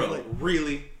 I'm like, until, bro,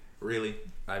 really.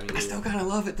 I mean, I still kind of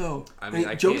love it though. I mean,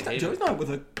 I Joe's can't hate Joe's it. not with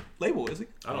a label, is he?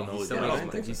 I don't know. He what still, that I is.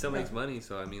 don't think he so. still makes money,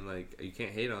 so I mean, like, you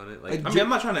can't hate on it. Like, Like, I mean, I'm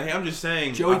not trying to hate. I'm just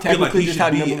saying. Joey I feel like technically he just should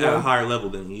had be number at a one. higher level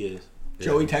than he is.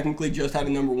 Joey technically just had a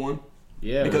number one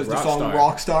Yeah, because the with song Rockstar.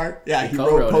 Rockstar. Yeah, He he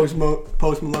co-wrote wrote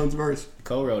Post Malone's verse.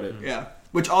 Co-wrote it. Yeah,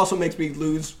 which also makes me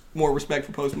lose more respect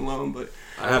for Post Malone. But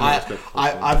I have no respect for Post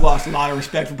Malone. I've lost a lot of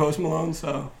respect for Post Malone.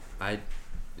 So I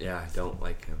don't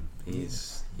like him. He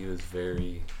was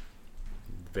very.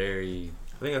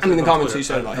 I think I mean, the on comments Twitter. you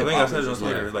said about I think hip-hop I said it on is just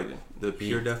Twitter. like- Like the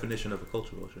pure definition of a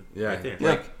culture vulture. Yeah. Right there.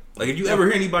 Yeah. Like if you ever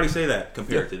hear anybody say that,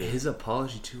 compare it to this. His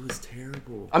apology too was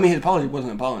terrible. I mean, his apology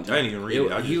wasn't an apology. I didn't even read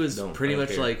it. I He just was don't pretty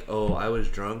much care. like, "Oh, I was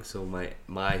drunk, so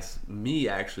me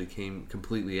actually came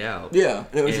completely out." Yeah,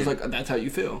 and it was just And- like that's how you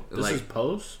feel. This Like- is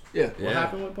Post. Yeah. What Yeah.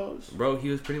 happened with Post? Bro, he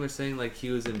was pretty much saying like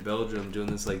he was in Belgium doing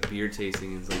this like beer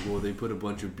tasting, and it's like, well, they put a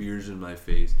bunch of beers in my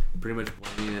face, pretty much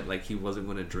pointing it like he wasn't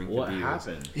going to drink What the beers.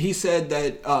 happened? He said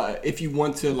that if you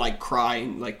want to like cry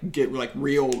and like get like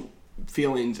real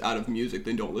feelings out of music,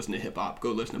 then don't listen to hip hop.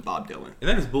 Go listen to Bob Dylan. And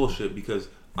that is bullshit because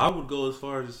I would go as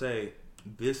far as to say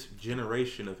this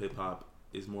generation of hip hop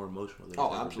is more emotional than it's Oh,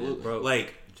 ever been. absolutely. Bro,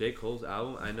 Like J. Cole's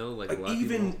album, I know like a lot of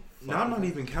even people. now, I'm not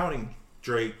even counting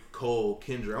Drake, Cole,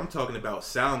 Kendrick. I'm talking about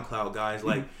SoundCloud guys.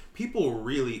 Like people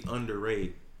really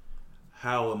underrate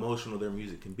how emotional their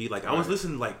music can be. Like I was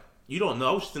listening, like you don't know.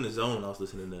 I was just in the zone. I was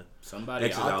listening to Somebody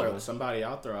X's album. Somebody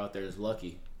out there is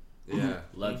lucky. Yeah,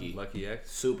 Lucky. Lucky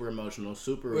X. Super emotional.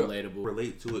 Super Well, relatable.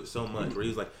 relate to it so much. Where he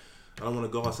was like, I don't want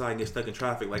to go outside and get stuck in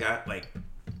traffic.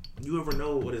 You ever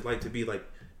know what it's like to be like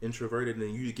introverted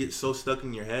and you get so stuck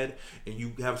in your head and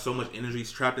you have so much energy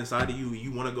trapped inside of you and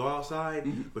you want to go outside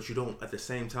but you don't at the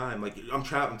same time. Like I'm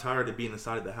tired of being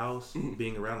inside of the house,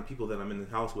 being around the people that I'm in the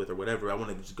house with or whatever. I want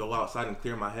to just go outside and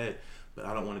clear my head, but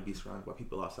I don't want to be surrounded by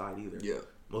people outside either. Yeah.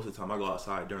 Most of the time I go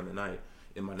outside during the night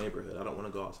in my neighborhood. I don't want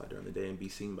to go outside during the day and be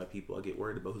seen by people. I get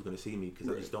worried about who's going to see me because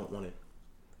I just don't want it.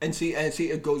 And see,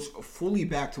 it goes fully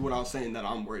back to what I was saying that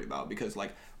I'm worried about, because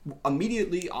like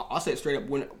immediately, I'll say it straight up,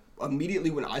 when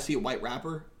I see a white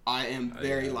rapper, I am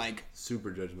very like super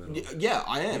judgmental. Yeah,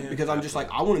 I am, because I'm just like,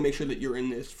 I want to make sure that you're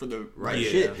in this for the right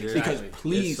shit. Yeah, because exactly.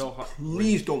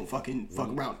 please don't fucking fuck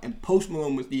around. And Post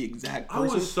Malone was the exact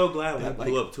person. I was so glad when that,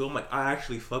 he blew up too. I'm like, I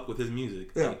actually fuck with his music.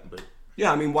 Yeah, like, but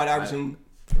yeah. I mean, White Iverson.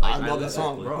 I love that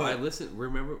song, bro. but I listened.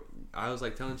 Remember, I was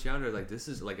like telling Chandra, like, this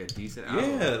is like a decent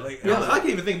album. yeah, like I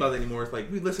can't even think about it anymore. It's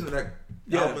like we listen to that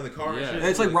album in the car. Yeah. And shit. and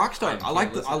it's like Rockstar. I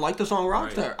like the song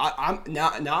Rockstar. Right. I'm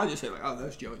now I just say like, oh,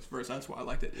 that's Joey's verse. That's why I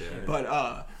liked it. Yeah.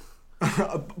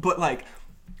 But but like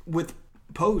with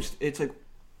Post, it's like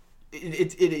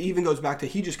it even goes back to,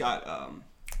 he just got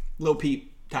Lil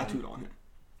Peep tattooed on him,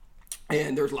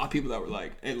 and there's a lot of people that were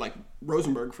like, and like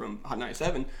Rosenberg from Hot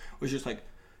 97 was just like,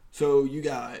 so you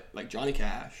got like Johnny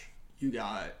Cash, you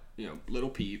got Lil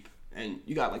Peep, and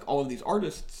you got like all of these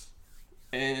artists,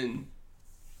 and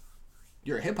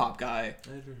you're a hip hop guy,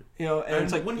 and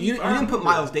it's like you didn't put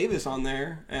Miles Davis on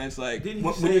there, and it's like Didn't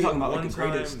when say you're talking about one like the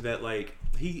time greatest. that like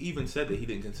he even said that he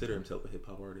didn't consider himself a hip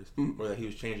hop artist, or that he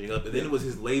was changing up, and then it was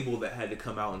his label that had to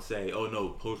come out and say, "Oh no,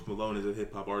 Post Malone is a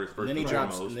hip hop artist." And then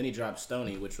he dropped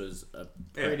Stoney, which was a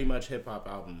pretty much hip hop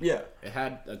album. Yeah, it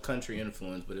had a country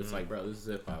influence, but it's like, bro, this is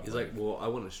hip hop. He's like, well, I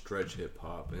want to stretch hip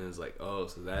hop, and it's like, oh,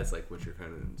 so that's like what you're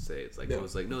kind of say. It's like, it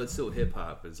was like, no, it's still hip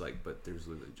hop. It's like, but there's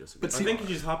literally just. I think he's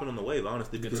just hopping on the wave,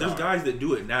 honestly, because there's guys that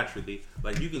do it naturally.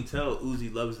 Like you can tell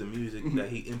Uzi loves the music that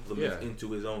he implements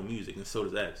into his own music, and so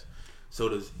does X. So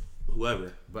does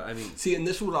whoever. But I mean, see, and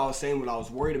this is what I was saying. What I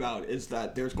was worried about is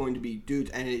that there's going to be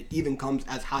dudes, and it even comes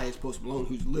as high as Post Malone,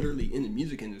 who's literally in the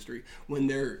music industry, when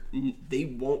they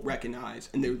won't recognize,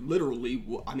 and they're literally,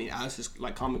 I mean, as his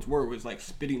like comments was like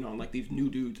spitting on like these new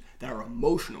dudes that are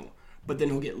emotional, but then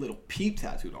he'll get Lil Peep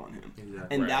tattooed on him,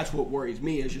 and that's what worries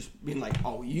me, is just being like,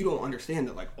 oh, you don't understand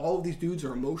that like all of these dudes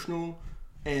are emotional,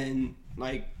 and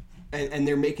like, and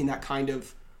they're making that kind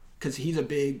of, because he's a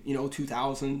big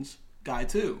 2000s guy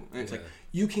too, and it's like,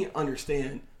 you can't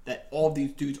understand that all of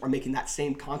these dudes are making that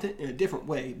same content in a different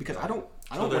way, because I don't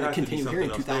want to continue hearing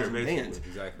 2000 bands.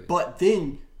 Exactly. But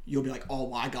then you'll be like, oh,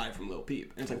 well, I got it from Lil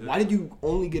Peep, and it's like, why did you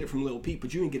only get it from Lil Peep,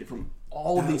 but you didn't get it from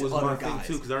all of these other guys?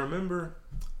 Too, because I remember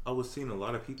I was seeing a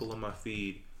lot of people on my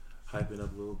feed hyping up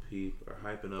Lil Peep or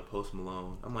hyping up Post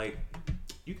Malone. I'm like,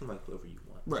 you can like whoever you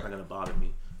want. It's not gonna bother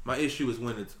me. My issue is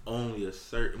when it's only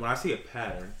when I see a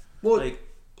pattern. Well, like,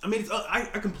 I mean, I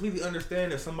completely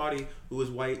understand if somebody who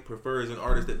is white prefers an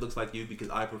artist that looks like you, because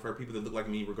I prefer people that look like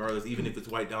me regardless, even if it's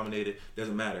white dominated,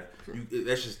 doesn't matter.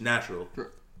 That's just natural.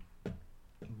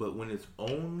 But when it's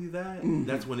only that,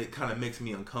 that's when it kind of makes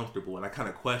me uncomfortable, and I kind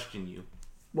of question you.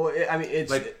 Well, I mean,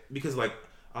 it's like, because like,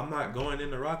 I'm not going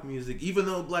into rock music, even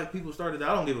though black people started that.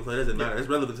 I don't give a fuck. It doesn't matter. It's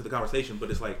relevant to the conversation,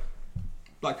 but it's like,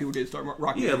 black people did start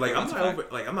rock music. Yeah, like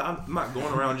I'm not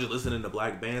going around just listening to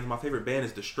black bands. My favorite band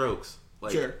is The Strokes.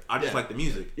 Like, I just like the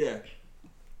music. Yeah.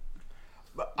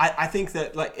 But I think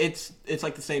that like it's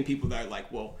like the same people that are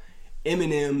like, well,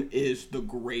 Eminem is the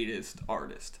greatest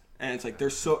artist, and it's like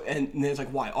there's so, and then it's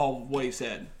like, why? All of what he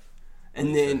said,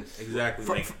 and then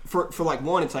exactly for like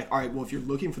one, it's like, all right, well, if you're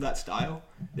looking for that style,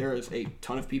 there is a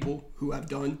ton of people who have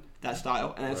done that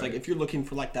style, and it's like, if you're looking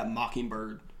for like that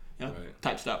Mockingbird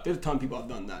type stuff, there's a ton of people who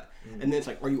have done that, and then it's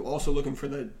like, are you also looking for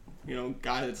the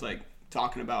guy that's like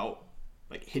talking about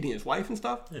like hitting his wife and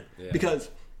stuff? Because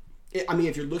I mean,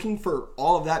 if you're looking for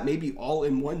all of that, maybe all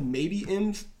in one, maybe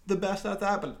M's the best at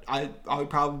that, but I would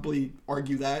probably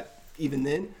argue that even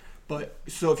then. But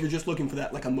so if you're just looking for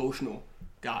that like emotional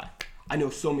guy, I know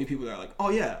so many people that are like,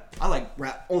 oh yeah, I like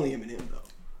rap, only Eminem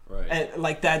though. Right. And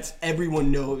like that's,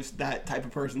 everyone knows that type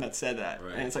of person that said that.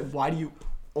 Right. And it's like, why do you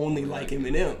only like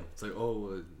Eminem? It's like,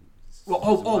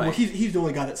 well, he's the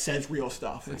only guy that says real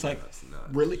stuff. It's like,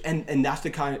 really, and that's the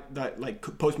kind that like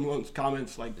Post Malone's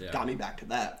comments like got me back to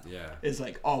that. Yeah, it's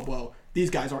like, oh well, these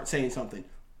guys aren't saying something,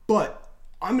 but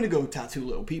I'm gonna go tattoo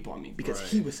Lil Peep on me because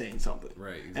he was saying something.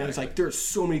 Right, exactly. And it's like there's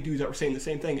so many dudes that were saying the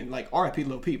same thing, and like R.I.P.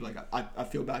 Lil Peep. Like I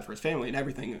feel bad for his family and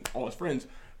everything and all his friends,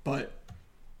 but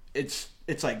it's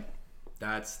like.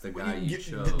 That's the guy you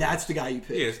chose. That's the guy you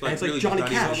picked. Yeah, it's like, and it's like Johnny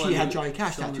Cash. He had Johnny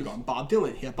Cash tattooed on. Bob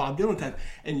Dylan. He had Bob Dylan tattooed.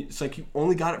 And it's like you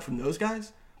only got it from those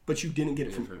guys, but you didn't get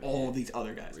it from all these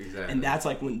other guys. Exactly. And that's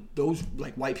like when those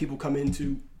like white people come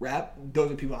into rap,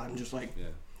 those are people I'm just like,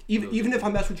 even if I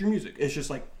mess with your music, it's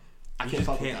just like, I can't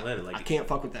fuck with that. I can't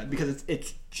fuck with that because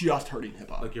it's just hurting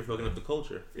hip hop. Like you're fucking up the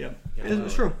culture. Yeah,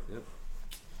 it's true. Yep.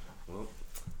 Well,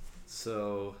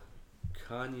 so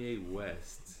Kanye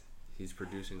West. He's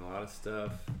producing a lot of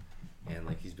stuff. and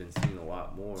like he's been seen a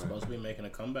lot more. Supposed to be making a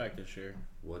comeback this year.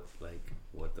 What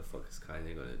the fuck is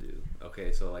Kanye gonna do?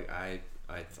 Okay, so like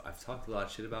I've talked a lot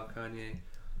of shit about Kanye,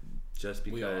 just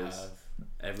because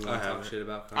everyone talks shit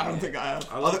about Kanye. I don't think I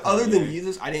have. love Other than Kanye.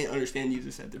 Yeezus, I didn't understand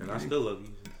Yeezus at the And I beginning. still love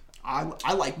Yeezus.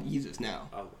 I like Yeezus now.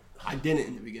 I didn't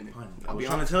in the beginning. I was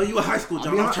trying to tell you in high school,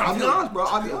 John. I'll be honest, bro.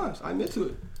 I'll be honest. I'm into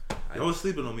it. Y'all was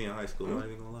sleeping on me in high school. I'm not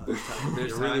even gonna lie.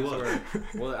 There's It really times was. where,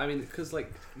 well, I mean, because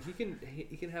like he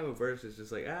can have a verse that's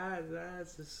just like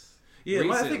that's just Yeah, I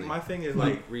think recently. my thing is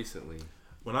like recently.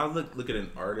 when I look at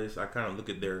an artist, I kind of look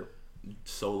at their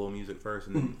solo music first,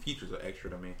 and then features are extra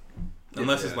to me.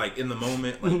 Unless it's like in the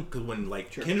moment, like because when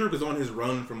like Kendrick was on his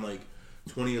run from like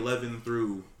 2011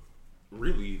 through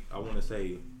really, I want to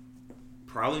say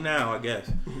probably now, I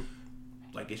guess.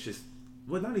 Like it's just.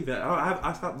 Well, not even.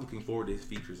 I stopped looking forward to his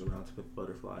features around Smith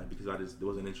Butterfly because I just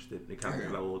wasn't interested. It kind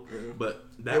of got old. But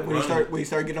that when you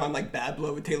start getting on like Bad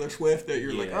Blood with Taylor Swift, that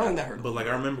you're like, oh, that hurt. But like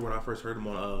I remember when I first heard him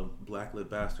on Black Lit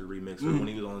Bastard remix, or when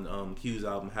he was on Q's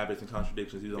album Habits and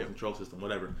Contradictions, he was on Control System,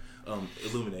 whatever.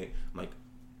 Illuminate, like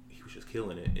he was just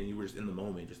killing it, and you were just in the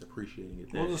moment, just appreciating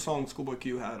it. What was the song Schoolboy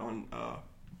Q had on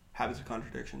Habits and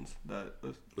Contradictions? That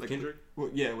was With Kendrick?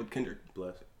 With Kendrick.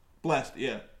 Blessed,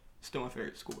 yeah. Still my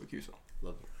favorite Schoolboy Q song.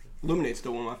 Love it. Illuminate's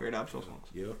still one of my favorite Absol songs.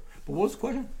 Yep. But what was the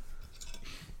question?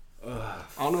 I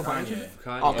don't know if I answered it.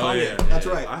 Kanye. Oh, Kanye. Oh, yeah. That's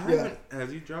right. I haven't.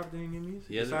 Has he dropped any new music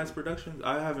besides productions?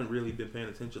 I haven't really been paying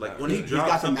attention. Like when he He's dropped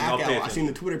got the something, I'll Mac pay out. I attention. seen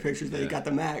the Twitter pictures that he got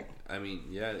the Mac. I mean,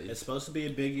 yeah, It's supposed to be a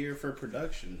big year for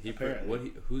production.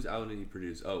 Whose album did he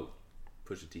produce? Oh,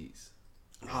 Pusha T's.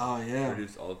 Oh yeah.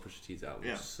 Produced all of Pusha T's albums.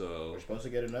 Yeah. So We're supposed to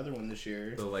get another one this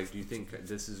year. So like, do you think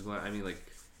this is going? I mean, like,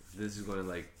 this is going to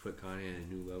like put Kanye at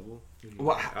a new level?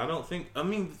 Well, I don't think. I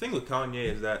mean, the thing with Kanye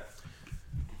is that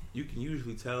you can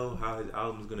usually tell how his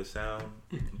album is going to sound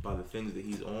by the things that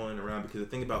he's on around. Because the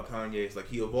thing about Kanye is like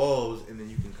he evolves, and then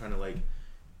you can kind of like.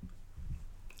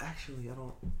 Actually, I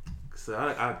don't. So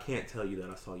I can't tell you that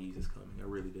I saw Yeezus coming. I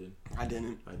really did. I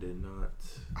didn't. I did not.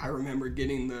 I remember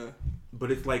getting the. But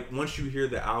it's like once you hear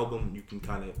the album, you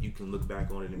can look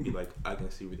back on it and be like, I can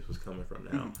see where this was coming from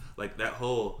now. Like that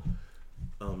whole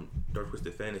Dark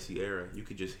Twisted Fantasy era, you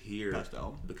could just hear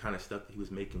the kind of stuff that he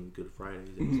was making with Good Fridays.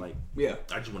 It was like,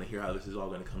 I just want to hear how this is all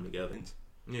going to come together.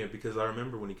 Yeah, because I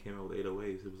remember when he came out with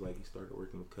 808s, it was like he started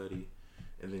working with Cudi,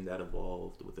 and then that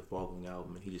evolved with the following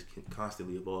album, and he just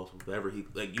constantly evolves with whatever he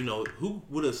like. You know, who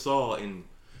would have saw in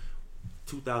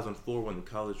 2004 when the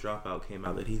College Dropout came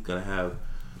out that he's gonna have.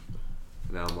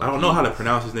 I don't know how to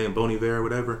pronounce his name, Bon Iver or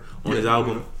whatever, on his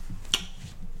album.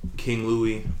 King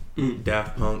Louis,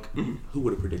 Daft Punk. Who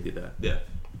would have predicted that? Yeah.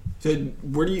 So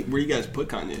where do you guys put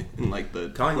Kanye in like the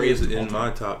Kanye is in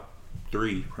my top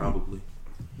 3 probably.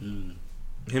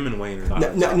 Him and Wayne are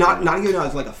not even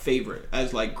as like a favorite,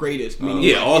 as like greatest.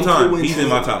 Meaning like all time. He's in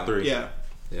my top 3. Yeah.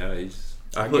 Yeah, he's.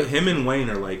 I put him and Wayne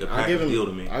are like a package deal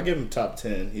to me. I'll give him top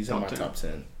 10. He's in my top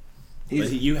 10.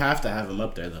 But you have to have him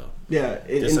up there though. Yeah.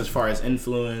 Just as far as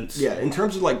influence. Yeah, in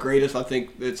terms of like greatest, I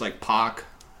think it's like Pac.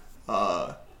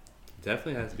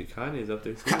 Definitely has to be Kanye's up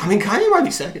there too. I mean, Kanye might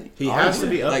be second. He has to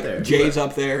be up like, there. Jay's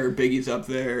up there, Biggie's up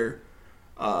there,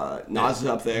 Nas is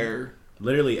up there.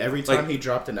 Literally every time he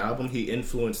dropped an album, he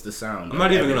influenced the sound. I'm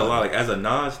not even gonna lie. Like as a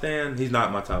Nas stan, he's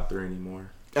not my top 3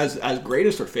 anymore. As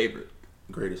greatest or favorite?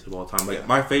 Greatest of all time. Like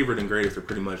my favorite and greatest are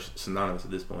pretty much synonymous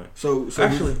at this point. So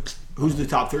actually, who's the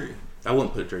top 3? I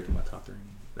wouldn't put Drake in my top 3.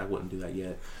 I wouldn't do that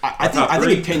yet. I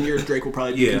think in 10 years Drake will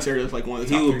probably be considered as like one of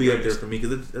the top 3. He will be up there for me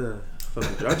because it's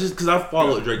fucking Drake. Because I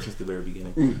followed Drake since the very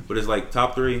beginning. But it's like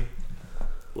top 3.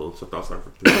 Well, so I'll start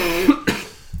from 3.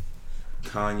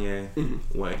 Kanye,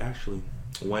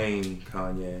 Wayne,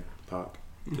 Kanye, Pac.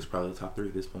 It's probably the top 3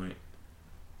 at this point.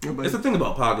 It's the thing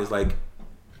about Pac is like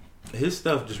his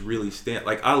stuff just really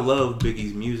like I love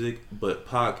Biggie's music, but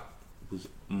Pac was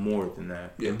more than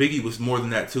that. Yeah. And Biggie was more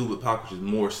than that too, but Pac was just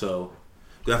more so.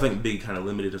 Because I think Biggie kind of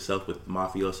limited himself with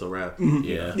mafioso rap.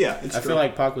 Yeah. I feel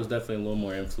like Pac was definitely a little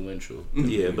more influential.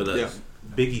 Yeah, but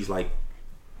Biggie's like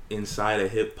inside of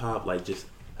hip hop, like just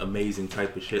amazing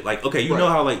type of shit. Like okay, you know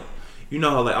how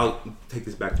I'll take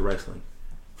this back to wrestling.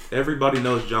 Everybody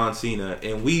knows John Cena,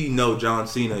 and we know John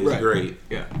Cena is great.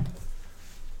 Yeah.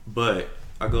 But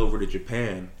I go over to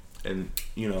Japan, and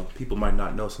people might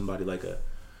not know somebody like a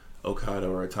Okada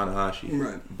or a Tanahashi,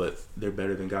 right? But they're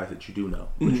better than guys that you do know,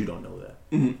 but you don't know that.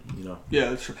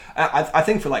 Yeah, that's true. I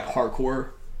think for like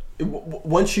hardcore,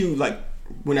 once you like,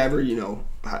 whenever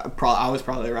I was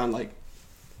probably around like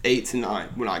 8 to 9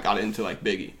 when I got into like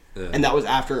Biggie, and that was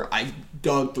after I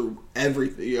dug through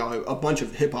everything, a bunch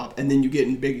of hip hop, and then you get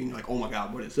in Biggie and you're like, oh my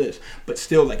God, what is this? But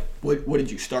still, like, what did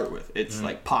you start with? It's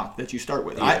like Pac that you start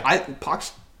with. Yeah.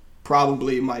 Pac's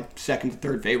probably my second to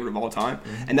third favorite of all time,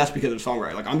 and that's because of the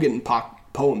songwriting. Like, I'm getting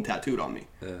Pac poem tattooed on me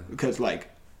because, like,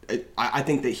 I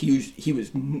think that he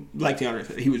was like DeAndre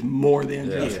said, he was more than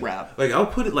just rap. Like, I'll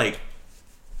put it like,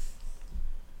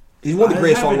 he's one of the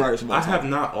greatest songwriters of all I time. have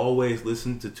not always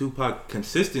listened to Tupac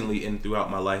consistently and throughout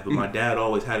my life, but my dad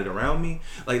always had it around me.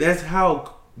 Like, that's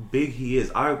how big he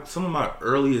is. Some of my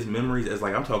earliest memories as,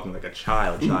 like, I'm talking like a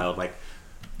child, like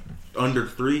under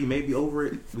 3, maybe over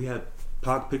it. We had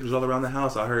Pac pictures all around the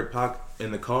house. I heard Pac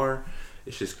in the car.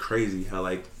 It's just crazy how,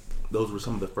 like, those were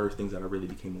some of the first things that I really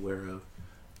became aware of.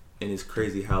 And it's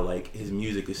crazy how, like, his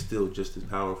music is still just as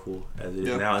powerful as it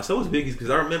is now. And so is Biggie's, because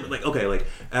I remember, like, okay, like,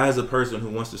 as a person who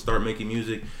wants to start making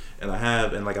music, and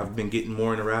like, I've been getting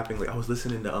more into rapping. Like, I was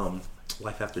listening to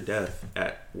Life After Death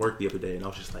at work the other day, and I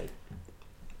was just like,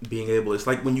 being able, it's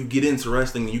like when you get into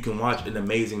wrestling and you can watch an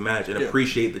amazing match and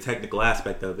appreciate the technical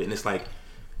aspect of it, and it's like,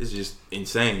 it's just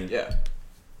insane. Yeah.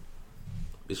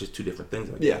 It's just two different things,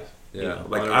 I guess. Yeah. You know?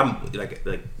 Like, I'm,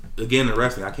 like, again, in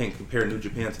wrestling, I can't compare New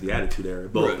Japan to the Attitude Era.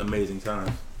 Both amazing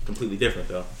times. Completely different,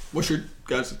 though. What's your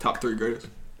guys' top 3 greatest?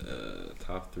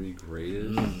 Top 3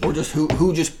 greatest? Or just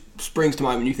who just springs to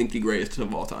mind when you think the greatest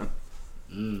of all time?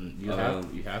 You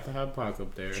have to have Pac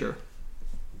up there. Sure.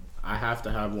 I have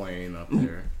to have Wayne up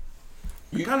there.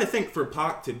 You kind of think for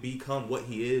Pac to become what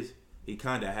he is, he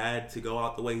kind of had to go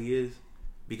out the way he is.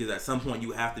 Because at some point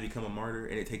you have to become a martyr,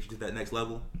 and it takes you to that next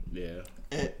level. Yeah.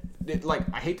 Like,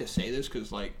 I hate to say this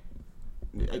because, like,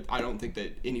 I don't think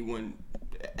that anyone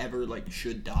ever, like,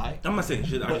 should die. I'm not saying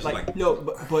should. I just like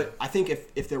no, but I think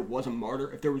if there was a martyr,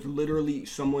 if there was literally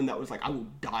someone that was like, I will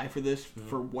die for this,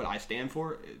 for what I stand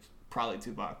for, it's probably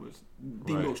Tupac was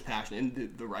the most passionate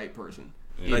and the right person.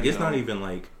 Yeah. Like, it's not even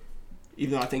like...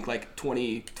 Even though I think, like,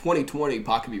 2020,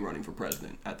 Pac could be running for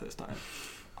president at this time.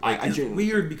 Like, it's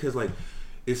weird because, like,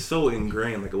 it's so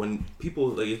ingrained. Like, when people,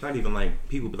 like, it's not even like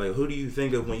people be like, who do you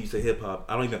think of when you say hip hop?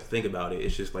 I don't even have to think about it.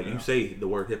 It's just like you say the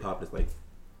word hip hop, it's like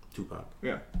Tupac.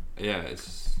 Yeah,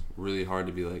 it's really hard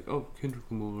to be like, oh, Kendrick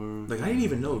Lamar. Like, I didn't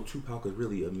even know Tupac was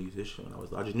really a musician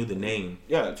when I just knew the name.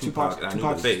 Yeah, Tupac. I knew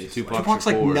the face. Tupac's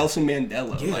like Nelson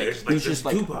Mandela. Yeah, like, it's like, he's just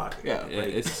like Tupac. Yeah,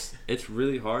 like, it's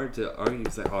really hard to argue.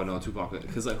 It's like, oh no, Tupac,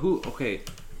 because like who? Okay,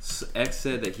 X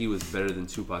said that he was better than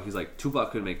Tupac. He's like,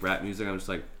 Tupac could make rap music. I'm just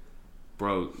like,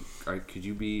 bro, could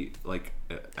you be like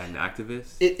an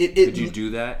activist? Could you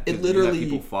do that? It literally,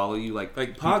 people follow you like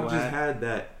Pac just had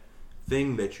that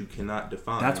thing that you cannot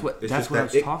define. That's what I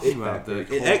was talking about. The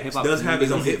X does have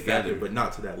his own hit factor, but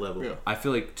not to that level. Yeah. I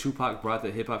feel like Tupac brought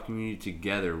the hip hop community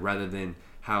together rather than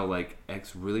how like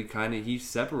X really kind of he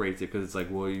separates it because it's like,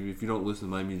 well, if you don't listen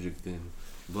to my music, then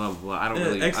blah blah blah. I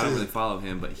don't really follow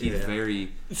him, but he's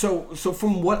very so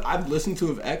from what I've listened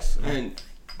to of X, and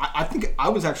I think I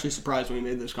was actually surprised when he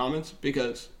made those comments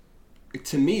because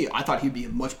to me I thought he'd be a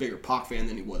much bigger Pac fan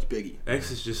than he was Biggie.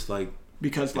 X is just like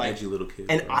because like edgy little kid,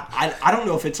 and I don't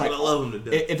know if it's like I love him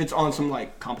to death. If it's on some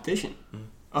like competition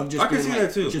of just I can being see like,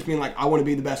 that too. Just being like I want to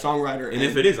be the best songwriter, and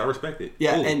if it is, I respect it.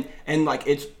 Yeah, cool. and like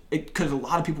it's because a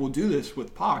lot of people do this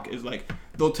with Pac is like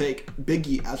they'll take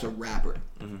Biggie as a rapper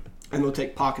and they'll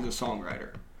take Pac as a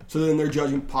songwriter. So then they're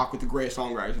judging Pac with the greatest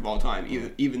songwriters of all time,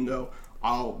 even though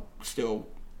I'll still.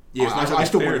 Yeah, it's not really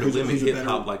still fair wonder to limit who's hip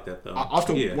hop like that, though. I'll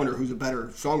still wonder who's a better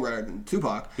songwriter than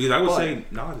Tupac. Because I would say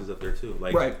Nas is up there too.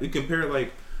 Like we compare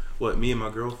like what Me and My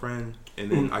Girlfriend,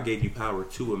 and then I Gave You Power,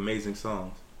 2 amazing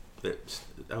songs. That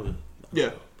was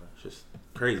it's just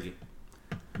crazy.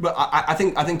 But I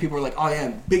think people are like, oh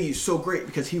yeah, Biggie's so great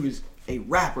because he was a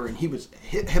rapper and he was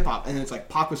hip hop, and it's like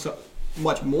Pac was so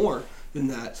much more than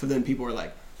that. So then people are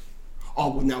like, oh,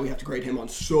 well, now we have to grade him on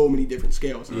so many different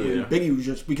scales. And when Biggie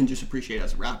was we can just appreciate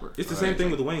as a rapper. It's the same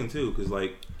thing with Wayne, too, because,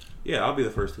 like, yeah, I'll be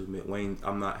the first to admit, Wayne,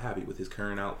 I'm not happy with his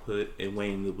current output, and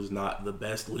Wayne was not the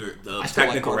best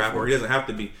technical rapper. He doesn't have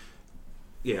to be.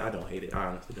 Yeah, I don't hate it. I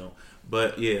honestly don't.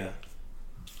 But, yeah,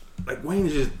 like, Wayne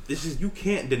is just, you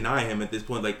can't deny him at this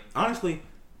point. Like, honestly,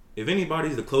 if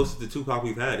anybody's the closest to Tupac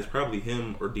we've had, it's probably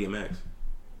him or DMX.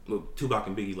 Well, Tupac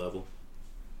and Biggie level.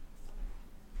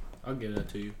 I'll give that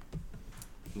to you.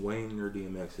 Wayne or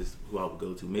DMX is who I would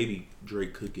go to. Maybe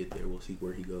Drake could get there. We'll see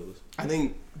where he goes. I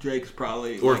think Drake's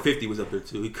probably or 50 was up there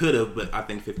too. He could have, but I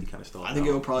think 50 kind of stalled. I think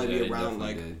it would probably be around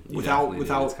like without.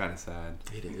 It's kind of sad.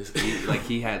 It is.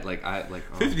 He had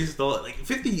 50 stalled. Like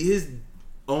 50, his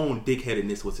own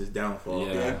dickheadedness was his downfall.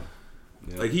 Yeah.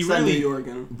 Yeah. Like he Sunday, really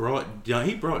Oregon. brought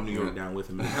New York down with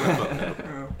him. And it kind of fucked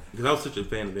up because I was such a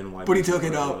fan of NY. But he took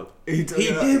it up. He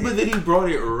did, but then he brought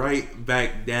it right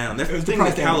back down. That's the thing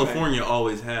that California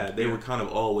always had. They were kind of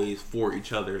always for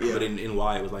each other, but in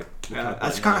NY it was like.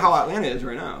 That's kind of how Atlanta is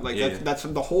right now. Like that's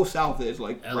the whole South is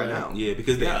like right now. Yeah,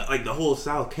 because like the whole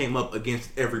South came up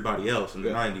against everybody else in the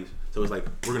 '90s. So it's like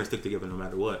we're gonna stick together no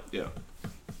matter what. Yeah.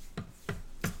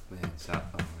 Man,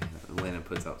 Atlanta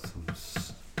puts out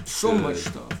so much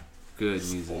stuff. Good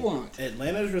music. So much.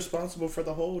 Atlanta's responsible for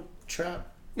the whole trap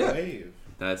wave.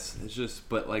 It's just,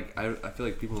 but like I feel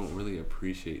like people don't really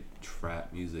appreciate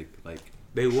trap music. Like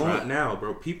they won't now,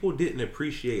 bro. People didn't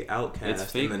appreciate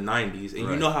Outkast in the '90s, and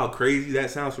you know how crazy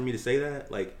that sounds for me to say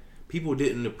that. Like people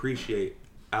didn't appreciate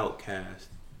Outkast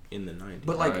in the '90s.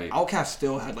 But like Outkast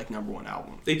still had like #1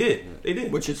 albums. They did. They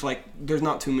did. Which is like there's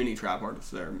not too many trap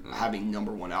artists that are having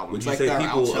 #1 albums. Would you like, say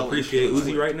people appreciate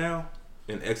Uzi right now?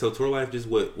 And XO Tour Life just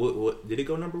what did it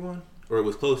go #1 or it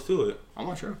was close to it? I'm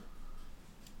not sure.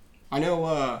 I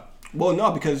know. Well,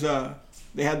 no, because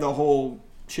they had the whole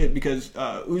shit because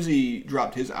Uzi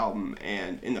dropped his album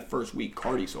and in the first week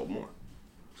Cardi sold more.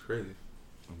 It's crazy.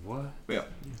 What? Yeah.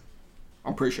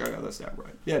 I'm pretty sure I got that stat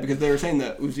right. Yeah, because they were saying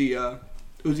that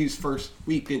Uzi's first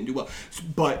week didn't do well,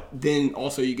 but then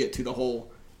also you get to the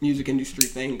whole music industry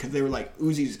thing because they were like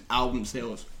Uzi's album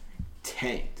sales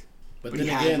tanked. But then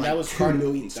again, that was 2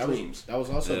 million streams. That was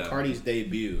also Cardi's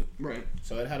debut, right?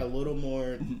 So it had a little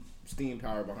more steam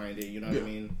power behind it. You know what I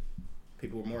mean?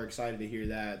 People were more excited to hear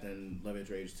that than Love Is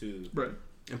Rage 2. Right.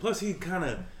 And plus, Uzi kind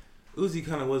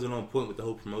of wasn't on point with the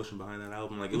whole promotion behind that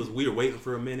album. Like it was, we were waiting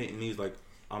for a minute, and he's like,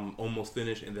 "I'm almost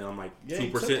finished," and then I'm like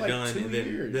 2% done, and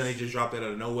then they just dropped that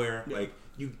out of nowhere. Yeah. Like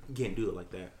you can't do it like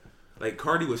that. Like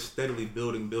Cardi was steadily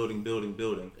building.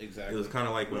 Exactly. It was kind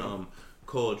of like when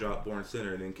Cole dropped Born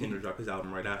Sinner, and then Kendrick dropped his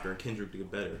album right after, and Kendrick did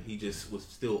better. He just was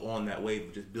still on that wave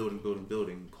of just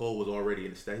building. Cole was already he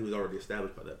was already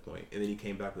established by that point, and then he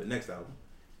came back with the next album,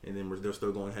 and then they're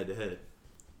still going head to head.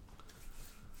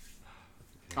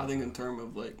 I think in terms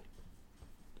of like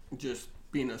just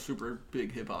being a super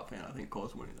big hip hop fan, I think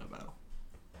Cole's winning that battle.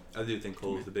 I do think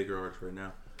Cole's the bigger artist right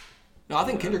now. No, I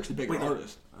think Kendrick's the bigger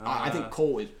artist. I think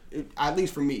Cole is, at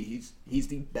least for me, he's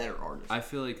the better artist. I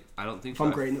feel like I don't think. If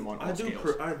I'm grading them on all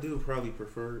scales. I do probably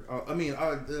prefer.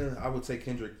 I would say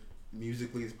Kendrick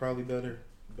musically is probably better,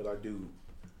 but I do.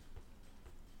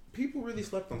 People really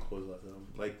slept on Cole's last album.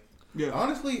 Like,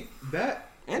 honestly,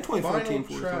 that and 2014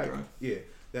 final track,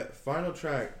 that final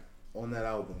track on that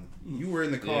album. You were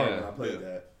in the car when I played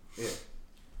that. Yeah,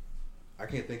 I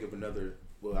can't think of another.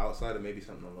 Well, outside of maybe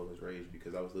something on Love Is Rage,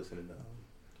 because I was listening to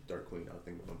Dark Queen. I was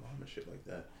thinking about my mom and shit like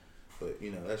that. But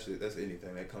you know, that's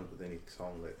anything that comes with any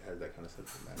song that has that kind of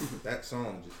subject matter. That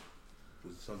song just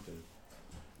was something.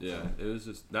 Yeah, it was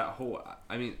just that whole.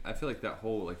 I mean, I feel like that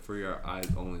whole like For Your Eyes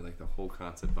Only, like the whole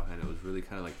concept behind it was really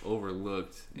kind of like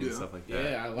overlooked and stuff like that.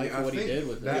 Yeah, I like what he did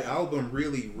with that album.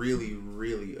 Really, really,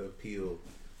 really appealed.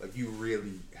 Like you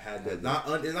really had that. And I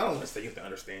don't want to say you have to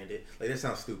understand it. Like that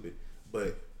sounds stupid,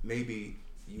 but maybe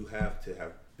you have to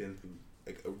have been through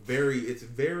like it's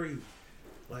very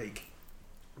like.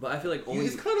 But I feel like only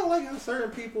it's kind of like how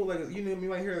certain people like you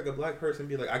might hear like a black person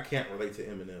be like, I can't relate to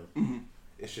Eminem. Mm-hmm.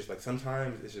 It's just like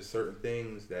sometimes it's just certain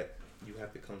things that you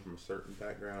have to come from a certain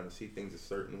background and see things a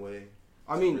certain way.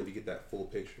 I mean, really get that full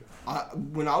picture.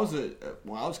 When I was a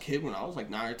kid, when I was like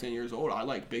 9 or 10 years old, I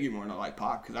liked Biggie more than I liked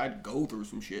Pac because I'd go through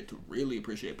some shit to really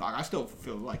appreciate Pac. I still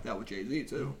feel like that with Jay-Z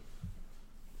too.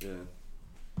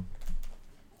 Yeah.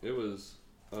 It was,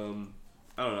 I don't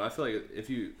know. I feel like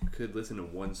if you could listen to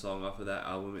one song off of that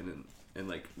album and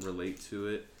like relate to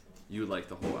it, you would like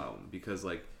the whole album because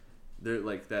like they're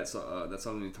like that song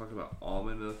when you talk about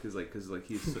almond milk is like because like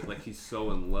he's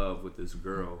so in love with this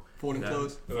girl. Folding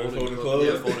clothes.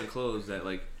 Folding clothes that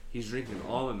like he's drinking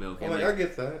almond milk. And, like I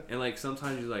get that. And like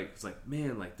sometimes you're like it's like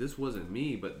man like this wasn't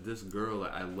me but this girl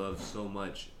that I love so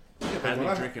much. Had me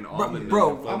drinking almond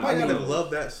milk. I might not have loved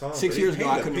that song. 6 years ago,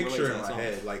 I couldn't relate to that song. Picture in my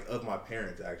head, like of my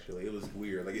parents. Actually, it was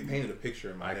weird. Like it painted a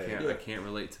picture in my head. I can't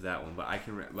relate to that one, but I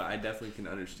definitely can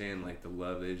understand like the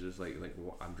love is just like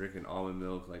I'm drinking almond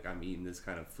milk, like I'm eating this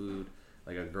kind of food.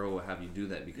 Like a girl will have you do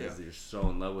that because they're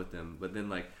so in love with them. But then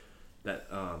like that,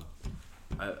 I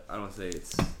don't say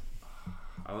it's,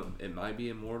 it might be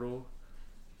immortal,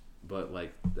 but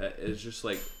like that it's just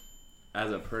like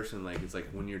as a person like it's like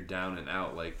when you're down and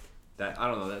out like. That I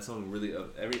don't know. That song really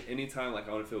anytime like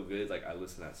I want to feel good, like I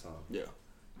listen to that song. Yeah,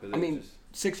 I mean,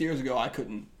 6 years ago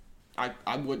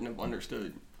I wouldn't have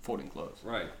understood Folding Clothes.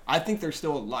 Right. I think there's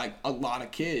still like a lot of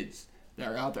kids that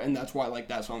are out there, and that's why like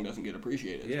that song doesn't get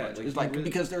appreciated. Yeah, as much. It's like really,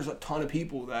 because there's a ton of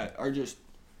people that are just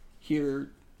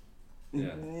here.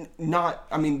 Yeah. Not,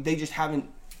 I mean, they just haven't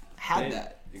had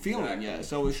that feeling exactly. yet.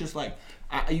 So it's just like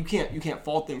you can't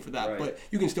fault them for that, Right. but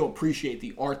you can still appreciate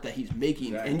the art that he's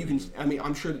making, and you can. Exactly. I mean,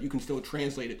 I'm sure that you can still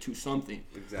translate it to something.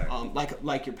 Exactly.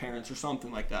 Like your parents or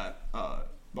something like that.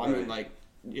 But I mean, like,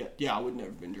 yeah, I would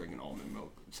never been drinking almond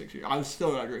milk at 6 years. I was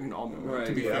still not drinking almond milk. Right,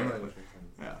 To be Yeah, I'm fair. not even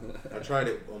Yeah. I tried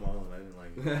it on my own. I didn't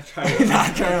like it.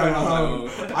 I tried it on my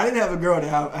own. I didn't have a girl to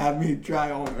have me try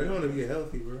I almond just milk. want to get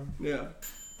healthy, bro. Yeah.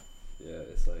 Yeah,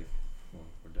 it's like, well,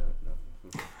 we're done.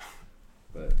 No.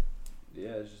 But yeah,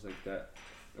 it's just like that.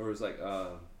 Or it's like I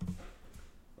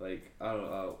don't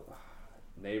know,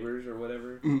 Neighbors or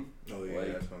whatever. Mhm. Oh yeah,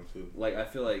 Like- that's fun too. Like I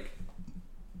feel like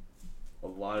a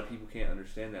lot of people can't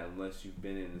understand that unless you've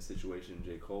been in a situation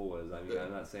J. Cole was. I mean,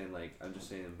 I'm not saying like I'm just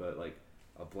saying, but like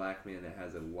a black man that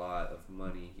has a lot of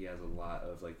money, he has a lot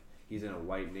of like he's in a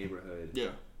white neighborhood. Yeah.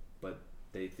 But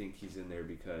they think he's in there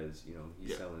because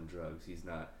he's Yeah. selling drugs. He's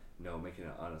not making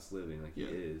an honest living like Yeah.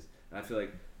 he is. And I feel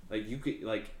like you could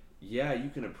you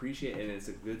can appreciate it and it's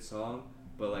a good song,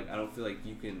 but like I don't feel like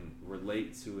you can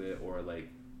relate to it or like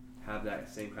have that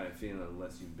same kind of feeling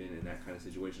unless you've been in that kind of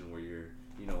situation where you're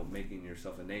making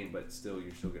yourself a name, but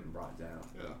you're still getting brought down.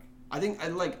 Yeah. I think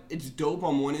it's dope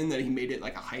on one end that he made it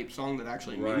like a hype song that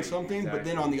actually means Right, something, but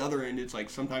then exactly. on the other end, it's like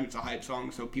sometimes it's a hype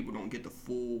song so people don't get the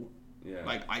full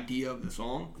Yeah. idea of the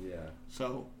song. Yeah.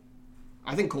 So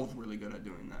I think Cole's really good at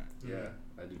doing that. Yeah.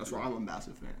 I do. That's too. why I'm a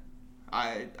massive fan.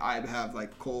 I have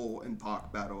like Cole and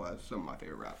Pac battle as some of my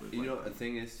favorite rappers. You know, the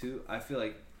thing is too. I feel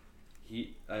like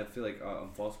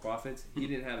on False Prophets, he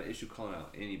didn't have an issue calling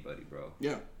out anybody, bro.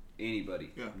 Yeah.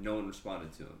 Anybody. Yeah. No one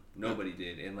responded to him. Nobody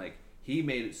did, and like he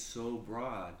made it so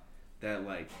broad that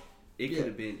like it could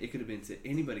have been to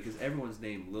anybody because everyone's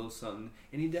named Lil something,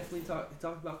 and he definitely talked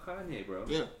about Kanye, bro.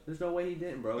 Yeah. There's no way he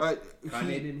didn't, bro. Kanye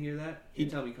didn't hear that. You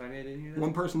tell me Kanye didn't hear that.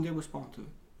 One person did respond to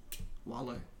it.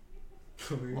 Wale.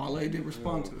 Wale did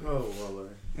respond to it. Oh, Wale.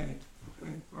 Hey,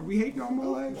 are we hating on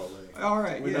Wale? Wale. All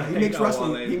right, We're yeah, not he hating makes on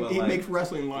wrestling. Wale, he but, he like- makes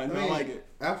wrestling lines. I mean, like it.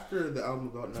 After the album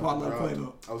about That's why I nothing love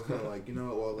dropped, Quavo. I was kind of like, you know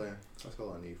what, Wale, that's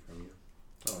all I need from you.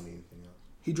 I don't need anything else.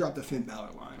 He dropped the Finn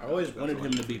Balor line. I always wanted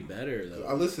him to be better So I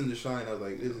though. listened to Shine. I was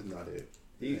like, this is not it.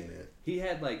 He- This ain't it. He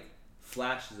had like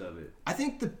flashes of it. I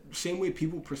think the same way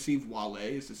people perceive Wale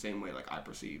is the same way like I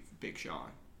perceive Big Sean.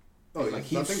 Oh, yeah. Like, I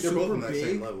he's think they're both super on that same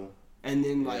big. level. And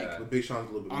then like Yeah. But Big Sean's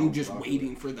a little bit I'm more just popular.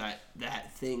 waiting for that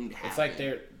thing to happen. It's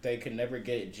like they can never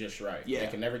get it just right. Yeah. They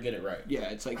can never get it right. Yeah,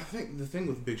 it's like I think the thing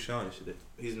with Big Sean is that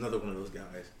he's another one of those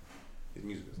guys. His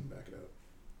music doesn't back it up.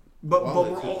 but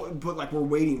Wale, we're too. all we're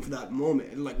waiting for that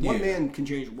moment. Like one Yeah. man can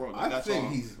change the world. Like, I that's think all.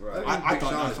 he's. Right. I think I Big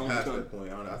thought Sean that is song was past good. that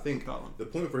point. I think the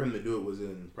point for him to do it was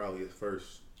in probably his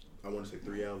first, I want to say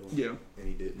 3 albums. Yeah. And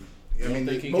he didn't. You I don't mean,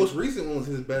 think the he most can- recent one was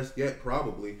his best yet,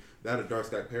 probably. That of Dark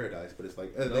Sky Paradise. But it's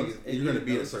like, I think you're going to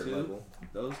be at a certain level.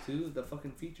 Those two, the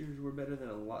fucking features were better than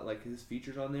a lot. Like his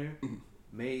features on there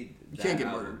made. You that can't get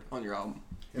album. murdered on your album.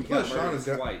 And He got plus, Sean murdered has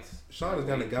got. twice. Sean has kind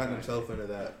Wayne of gotten Kanye. himself into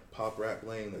that pop rap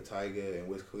lane that Tyga and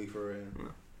Wiz Khalifa are in. Yeah.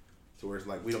 So where it's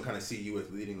like, we don't kind of see you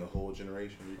as leading the whole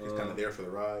generation. You're just kind of there for the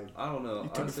ride. I don't know. You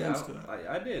took Honestly, offense to that.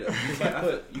 I did.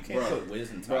 You can't put Wiz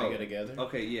and Tyga together.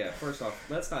 Okay, yeah. First off,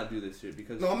 let's not do this shit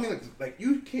because No, I mean, like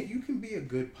you can be a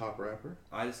good pop rapper.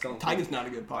 I just don't. Tyga's think, not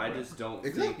a good pop I rapper. just don't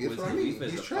Exactly, think Wiz that's what I mean. Khalifa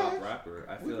is He's a trash. pop rapper.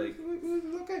 I feel like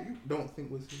Okay, you don't think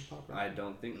Wiz is a pop rapper? I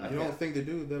don't think. You don't think the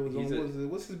dude that was on He's a-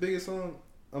 what's his biggest song?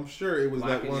 I'm sure it was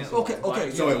Black that and one Yellow. song. Okay, Black No,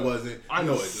 and it Yellow. wasn't. I'm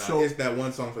No, it's so- not. It's that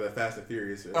one song for the Fast and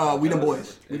Furious. We Them Boys.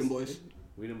 It's- We Them Boys.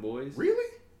 We Them Boys.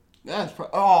 Really? That's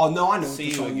oh no, I know. See the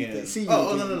You song Again. think. See you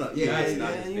Oh, again. no. Yeah, That's yeah, not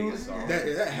yeah, his you biggest know. song. That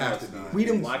No, has it's to be. not. We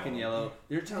Them- Black and Yellow.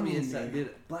 You're telling me it's that did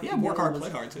Black Yeah, and work Yellow hard, was-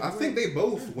 play hard too. I think they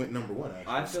both went number one.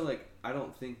 Actually. I feel like I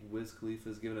don't think Wiz Khalifa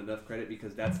is given enough credit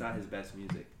because that's not his best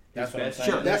music. That's His what I'm best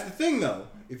saying. Sure. That's the thing, though.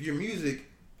 If your music,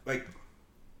 like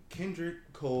Kendrick,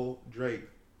 Cole, Drake,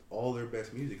 all their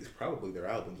best music is probably their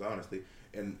albums, honestly.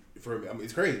 And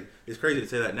it's crazy. It's crazy to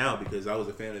say that now because I was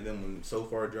a fan of them when So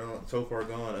Far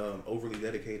Gone, Overly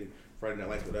Dedicated, Friday Night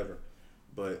Lights, whatever.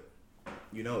 But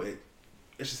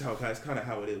it's just how it's kind of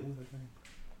how it is. What was I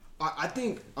saying? I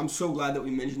think I'm so glad that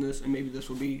we mentioned this, and maybe this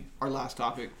will be our last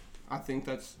topic. I think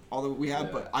that's all that we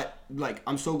have. Yeah. But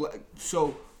I'm so glad.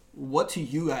 So, what to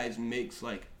you guys makes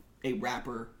like a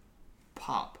rapper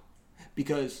pop?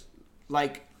 Because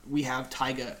like we have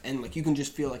Tyga, and like you can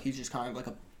just feel like he's just kind of like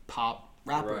a pop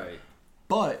rapper. Right.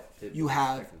 But It you was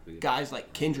have technically- guys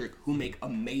like Kendrick who make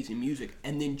amazing music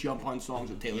and then jump on songs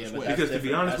with Taylor Yeah, but Swift. that's Because to be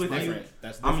different. honest That's with you, different.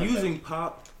 That's I'm different, using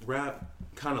pop rap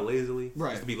kind of lazily. Right.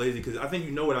 Just to be lazy because I think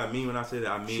you know what I mean when I say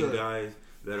that. I mean Sure. guys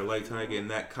that are like Tyga in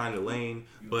that kind of lane.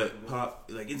 But pop,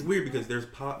 like it's weird because there's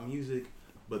pop music,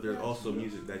 but there's also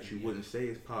music that you wouldn't say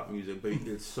is pop music, but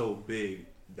it's so big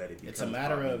that it becomes It's a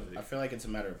matter pop of. music. I feel like it's a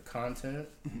matter of content.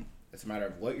 It's a matter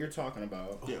of what you're talking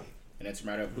about. Yeah. And it's a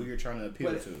matter of who you're trying to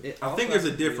appeal But to. it I also think there's a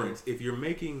has to do difference if you're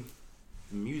making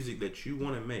music that you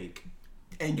want to make,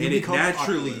 And and it become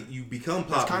naturally popular. you become That's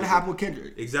popular. kind of happened with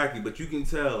Kendrick. Exactly, but you can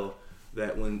tell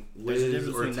that when There's a Wiz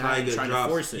difference or between that and Tyga trying to drops,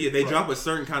 force it. yeah, they Right. drop a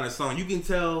certain kind of song. You can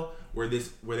tell where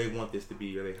they want this to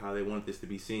be, or how they want this to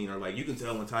be seen, or like you can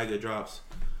tell when Tyga drops.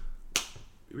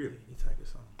 Really, any Tyga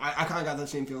song. I kind of got that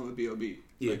same feeling with B.O.B.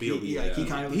 Yeah, Like, B.O.B. He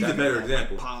kind of He's a better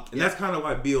example, Pop, and that's kind of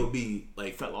why B.O.B.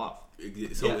 like fell off.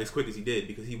 so Yeah. as quick as he did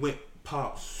because he went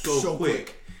pop so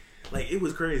quick. Like it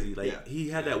was crazy. Like he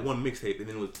had that one mixtape and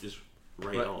then it was just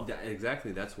right off.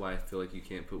 Exactly. That's why I feel like you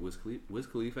can't put Wiz Khalifa. Wiz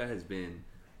Khalifa has been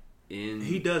in.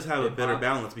 He does have a better hip-hop.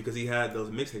 balance because he had those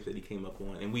mixtapes that he came up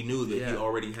on, and we knew that he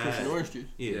already had. Cushion orange juice.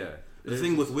 Yeah. The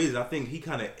thing with Wiz, I think he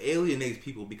kind of alienates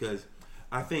people because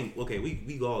I think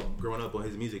we all growing up on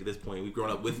his music at this point. We've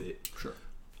grown up with it. Sure.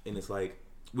 And it's like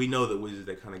we know that Wiz is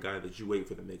that kind of guy that you wait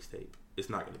for the mixtape. It's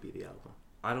not going to be the album.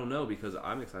 I don't know because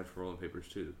I'm excited for Rolling Papers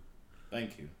too.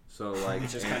 Thank you. So like,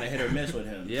 It's just kind of hit or miss with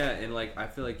him. yeah, and like I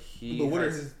feel like he. But what are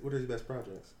has his best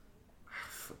projects?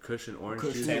 Cushion Orange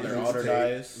Cushion Juice. Taylor Mixtape.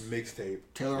 Alderdice. Mixtape.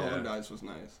 Taylor Yeah. Alderdice was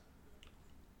nice.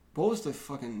 What was the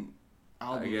fucking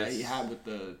album I that guess- he had with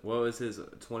the? What was his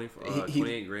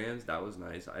 28 grams? That was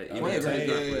nice. That Even was if a it's tape.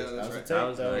 not yeah, placed- that's right. That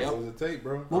was nice. That was a tape,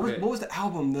 bro. What was Okay. what was the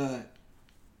album? The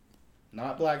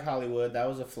Not Black Hollywood. That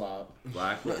was a flop.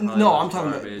 Black. no, I'm talking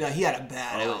about. Garbage. Yeah, he had a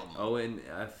bad O- album.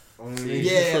 ONF. Only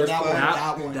Yeah, first that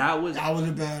class. one. That one. That was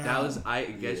a bad. That was. album. I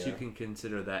guess you Yeah. can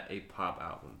consider that a pop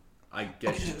album. I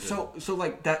guess. Okay, you could. so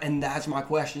like that, and that's my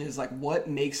question is like, what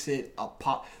makes it a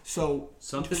pop? So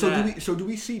Something So that- do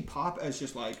we see pop as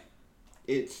just like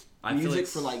it's I feel music like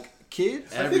for like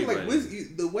kids? I think like Everybody.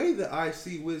 Wiz, the way that I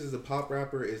see Wiz as a pop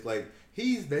rapper is like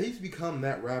he's become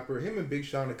that rapper. Him and Big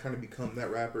Sean have kind of become that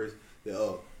rappers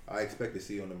that I expect to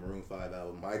see on the Maroon 5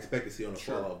 album. I expect to see on the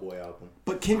Sure. Fall Out Boy album.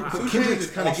 But Two Kendrick's Chainz is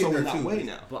kinda also getting in there, that too. way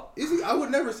now. But Is he? I would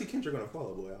never see Kendrick on a Fall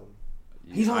Out Boy album.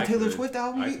 He's on I Taylor could. Swift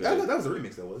album? I That could. was a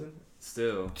remix, though, wasn't it?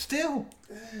 Still. Still,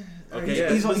 Okay.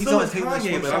 Yeah, he's but on so is Taylor Kanye,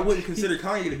 Swift, but so I wouldn't he- consider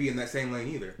Kanye to be in that same lane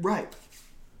either. right?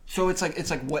 So it's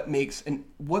like what makes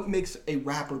a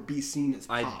rapper be seen as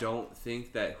pop? I don't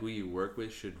think that who you work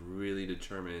with should really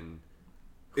determine.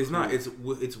 It's not.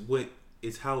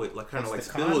 It's how it like kind of It's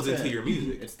like the spills content. into your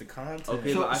music. It's the content.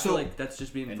 Okay, So- but I so- feel like that's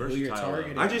just being And who you're versatile.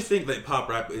 targeting. I just think that pop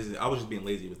rap is. I was just being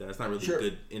lazy with that. It's not really Sure. a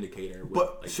good indicator. What,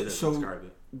 But like, so, it doesn't so describe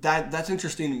it. that's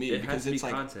interesting to me It because has to be it's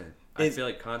like content. I it's- feel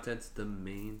like content's the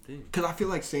main thing. because I feel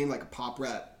like saying like a pop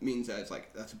rap means that it's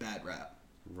like that's a bad rap,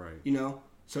 Right. you know?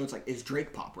 So it's like is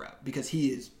Drake pop rap because he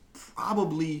is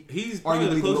probably He's probably arguably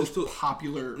the the closest most to.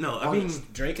 popular. No, I mean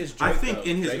artist. Drake is Drake. I think though.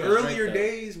 in his Drake is earlier Drake, though.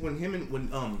 days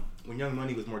when Young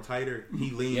Money was more tighter,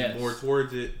 he leaned Yes. more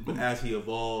towards it. But as he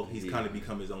evolved, he's Yeah. kind of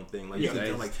become his own thing. Like Yeah. you can tell,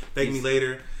 He's- like Thank Me he's-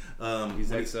 Later. He's when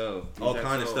he- XO. all He's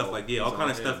kind of XO. stuff like all He's kind on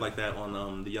of stuff him. like that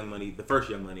on the Young Money, the first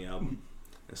Young Money album,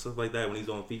 and stuff like that when he's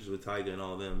on features with Tyga and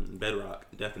all them. And Bedrock,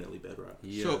 definitely Bedrock.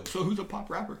 Yeah. So who's a pop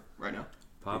rapper right now?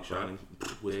 Pop Big Shot,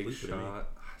 shot. Wiz Big Khalifa to me. shot.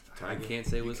 I Tyga. can't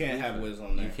say You Wiz can't Khalifa. have Wiz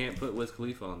on there. You can't put Wiz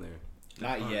Khalifa on there.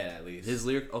 Not yet, at least. His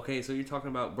lyric. Okay, so you're talking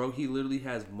about, bro. He literally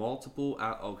has multiple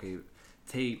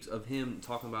tapes of him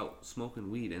talking about smoking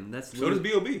weed, and that's So does literally-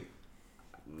 B.O.B.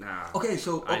 Nah. Okay,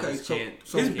 so I okay, just so can't-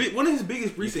 so His you big, one of his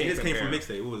biggest recent can't hits came from compare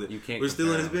mixtape. What was it? You can't We're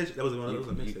still in his compare bitch. That was one of those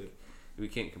on You- mixtape. We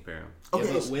can't compare him. okay,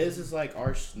 Yeah, but so- Wiz is like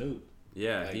our Snoop.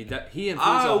 Yeah, Like- he influenced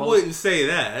I a whole. wouldn't say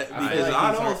that I feel because like I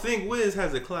he's don't our- think Wiz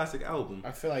has a classic album.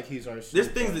 I feel like he's our Snoop. There's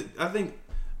things though. that I think,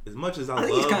 as much as I I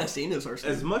think love, he's kind of seen as our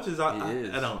as much as I He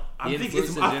is. don't. I He think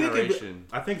influenced it's. a I think generation.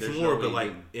 it's There's more no of a way like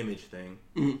you can- image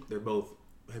thing. They're both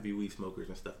heavy weed smokers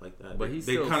and stuff like that. But They- he's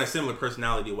they're still- kind of similar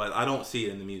personality wise. I don't see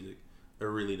it in the music. I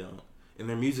really don't. In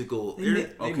their musical,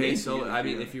 Okay, made so it, I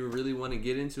mean, yeah. if you really want to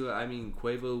get into it, I mean,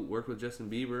 Quavo worked with Justin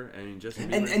Bieber, and Justin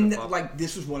Bieber and is a pop- like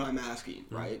this is what I'm asking,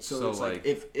 right? So, So, it's like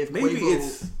like, if maybe Quavo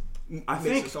it's. I makes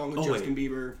think. a song with Oh Justin wait,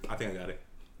 Bieber, I think I got it.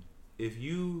 If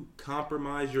you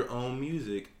compromise your own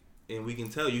music, and we can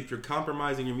tell you if you're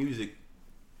compromising your music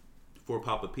for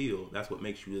pop appeal, that's what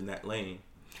makes you in that lane.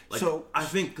 Like, So- I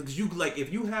think because you like if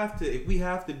we have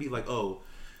to be like, oh,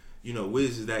 you know,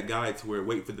 Wiz is that guy to where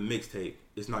wait for the mixtape.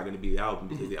 It's not going to be the album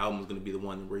because the album is going to be the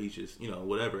one where he's just, you know,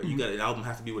 whatever. You got an album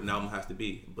has to be what an album has to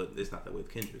be, but it's not that way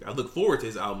with Kendrick. I look forward to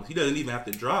his albums. He doesn't even have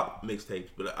to drop mixtapes,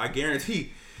 but I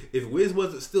guarantee if Wiz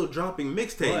wasn't still dropping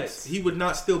mixtapes, But- he would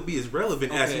not still be as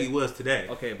relevant as Okay. he was today.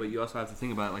 Okay, but you also have to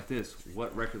think about it like this: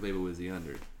 what record label was he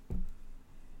under?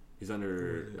 He's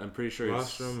under. I'm pretty sure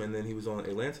it's Rostrum, and then he was on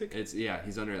Atlantic.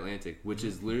 He's under Atlantic, which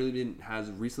is literally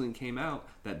has recently came out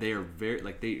that they are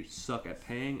they suck at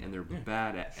paying and they're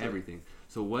bad at everything.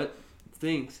 So what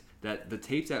thinks that the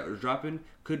tapes that are dropping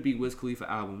could be Wiz Khalifa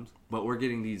albums, but we're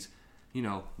getting these,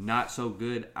 not so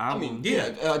good albums.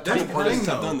 Tons of artists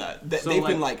have done that. They've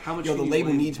been like, how much the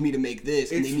label needs me to make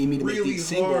this, and they need me to make these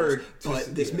singles.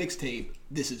 But this mixtape,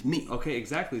 this is me. Okay,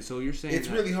 exactly. So you're saying it's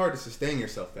really hard to sustain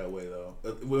yourself that way, though.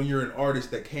 When you're an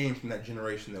artist that came from that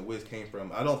generation that Wiz came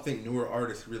from, I don't think newer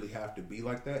artists really have to be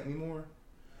like that anymore.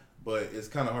 But it's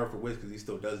kind of hard for Wiz because he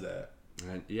still does that.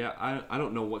 And I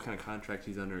don't know what kind of contract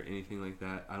he's under or anything like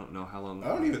that. I don't know how long. I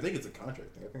don't even think it's a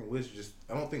contract thing.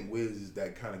 I don't think Wiz is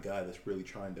that kind of guy that's really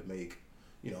trying to make,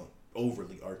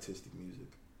 overly artistic music.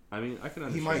 I mean, I can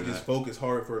understand. He might just focus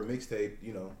hard for a mixtape,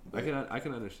 I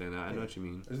can understand that. I know what you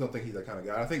mean. I just don't think he's that kind of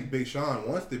guy. I think Big Sean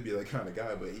wants to be that kind of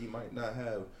guy, but he might not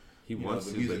have. He wants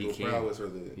the to, but he musical can't. prowess or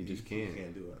He just can't. He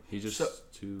can't do it. He's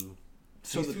just too.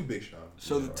 He's too Big Sean.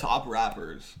 So the top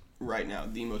rappers right now,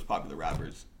 the most popular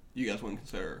rappers, you guys wouldn't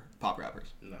consider pop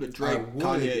rappers? No. But Drake,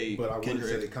 Kanye, but I wouldn't Kendrick.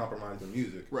 say they compromise the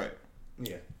music. Right.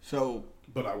 Yeah. So.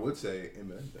 But I would say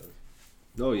Eminem does.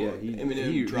 Oh yeah,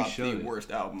 Eminem dropped the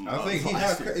worst album. I think he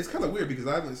has. It's kind of weird because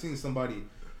I haven't seen somebody.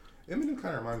 Eminem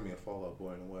kind of reminds me of Fall Out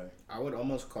Boy in a way. I would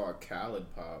almost call Khaled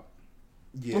pop.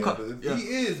 Yeah, but he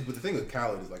is. But the thing with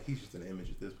Khaled is like he's just an image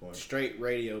at this point. Straight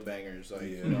radio bangers,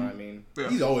 you know what I mean? Yeah.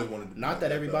 He's always wanted to. Not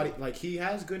that everybody like he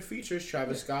has good features.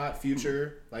 Travis Scott,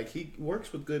 Future, like he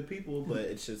works with good people, but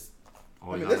it's just.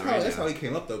 I mean, that's how he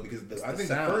came up though, because I think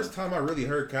the first time I really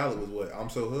heard Khaled was what I'm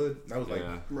So Hood. That was like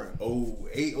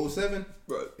 08, 07.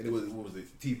 Right. And it was what was it?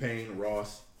 T-Pain,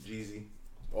 Ross, Jeezy,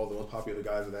 all the most popular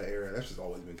guys of that era. That's just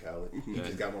always been Khaled. He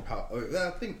just got more pop. I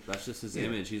think that's just his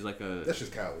image. He's like that's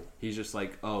just Khaled. He's just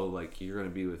like, oh, like you're gonna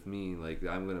be with me. Like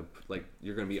I'm gonna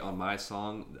you're gonna be on my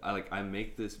song. I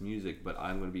make this music, but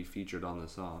I'm gonna be featured on the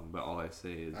song. But all I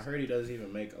say is, I heard he doesn't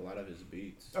even make a lot of his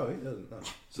beats. Oh, he doesn't. No.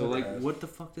 So what the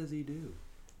fuck does he do?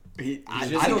 He's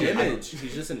just an image.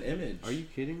 He's just an image. Are you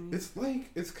kidding me?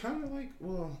 It's kind of like,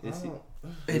 well, is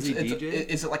he DJ?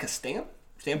 Is it like a stamp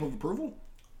of approval?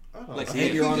 Like,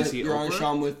 hey, you're on a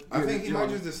Sean with. I think he might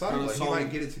just decide. Like, he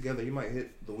might get it together. He might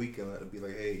hit the Weeknd and be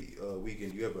like, "Hey,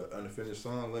 Weeknd, you have an unfinished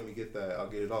song? Let me get that. I'll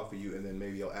get it off for you, and then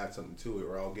maybe I'll add something to it,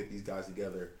 or I'll get these guys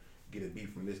together, get a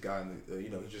beat from this guy, and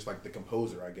he's just like the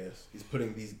composer, I guess. He's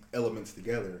putting these elements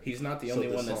together. He's not the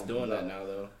only one that's doing that now,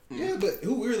 though. Yeah, but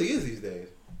who really is these days?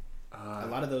 A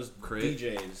lot of those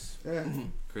DJs. Yeah,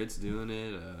 Crit's doing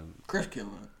it. Chris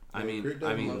killing it. I mean,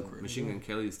 Machine Gun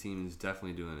Kelly's team is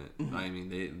definitely doing it. I mean,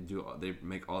 they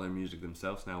make all their music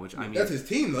themselves now, which I mean, that's his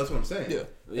team. That's what I'm saying. Yeah,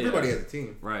 everybody has a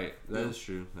team. Right, that is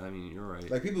true. I mean, you're right.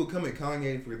 Like people who come at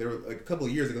Kanye for like a couple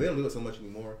of years ago, they don't do it so much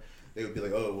anymore. They would be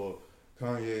like, oh well,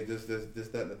 Kanye, this,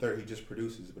 that, and the third. He just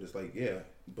produces, but it's like, yeah,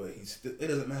 but he's still. It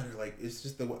doesn't matter. Like it's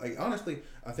just honestly,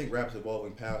 I think rap's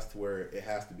evolving past to where it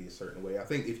has to be a certain way. I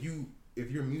think if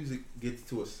your music gets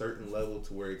to a certain level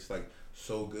to where it's like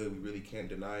so good we really can't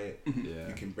deny it,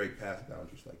 you can break past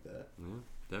boundaries like that. Yeah,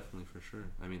 definitely, for sure.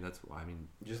 I mean,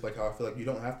 just like how I feel like you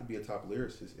don't have to be a top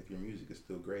lyricist if your music is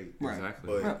still great. Right.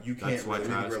 Exactly. But you can't really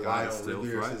rely on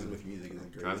lyricism if your music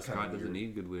isn't great. Travis Scott doesn't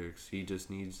need good lyrics. He just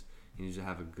needs to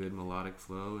have a good melodic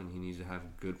flow, and he needs to have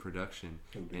good production.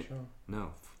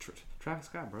 No, Travis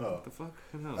Scott, bro. What the fuck?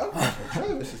 No.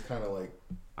 Travis is kind of like.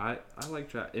 I like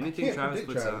Travis. Anything Travis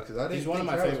puts out. He's one of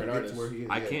my favorite artists.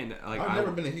 I can't. I've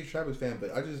never been a huge Travis fan,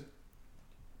 but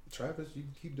Travis, you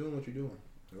keep doing what you're doing.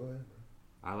 Go ahead,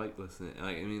 bro. I like listening.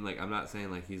 Like I mean, like I'm not saying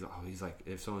like he's like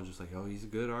if someone's just like he's a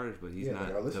good artist, but he's not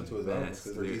the best.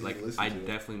 Like I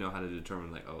definitely know how to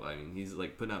determine like I mean he's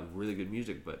like putting out really good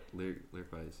music, but lyric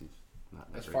wise he's not.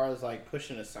 As far as like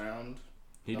pushing a sound,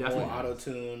 he the definitely whole auto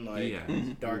tune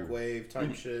like dark wave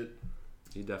type shit.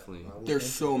 He definitely. There's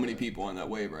so many people on that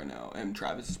wave right now, and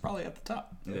Travis is probably at the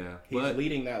top. Yeah, he's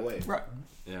leading that wave. Right.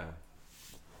 Yeah.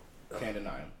 Can't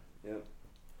deny him. Yep.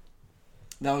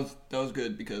 That was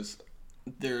good because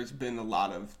there's been a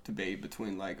lot of debate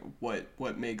between like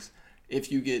what makes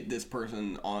if you get this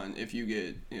person on, if you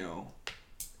get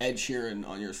Ed Sheeran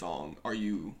on your song, are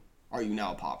you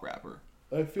now a pop rapper?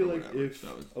 I feel like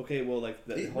okay, well, like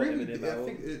the whole Eminem album. I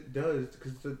think it does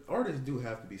because the artists do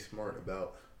have to be smart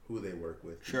about who they work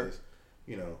with. Sure. Because,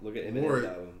 look at Eminem's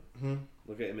album.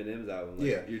 Look at Eminem's album.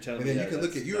 Like, you're telling and me then you can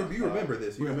look at you remember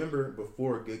this. You Right. remember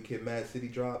before Good Kid, Mad City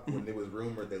dropped when there was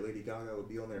rumored that Lady Gaga would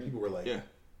be on there. People were like,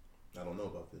 I don't know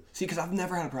about this. See, because I've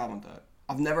never had a problem with that.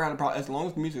 I've never had a problem. As long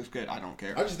as the music's good, I don't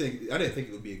care. I didn't think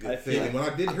it would be a good I thing. feel- And when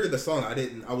I did hear the song, I was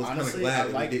kind of Honestly, glad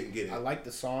I that we didn't get it. I like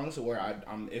the songs where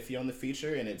I'm iffy on the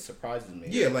feature and it surprises me.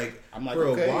 Yeah, like, I'm like, for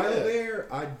okay, a while yeah. there,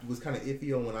 I was kind of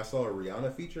iffy on when I saw a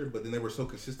Rihanna feature, but then they were so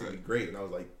consistently great, and I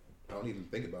was like, I don't even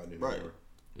think about it anymore. Right.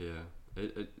 Yeah.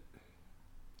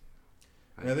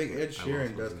 And I think Ed lost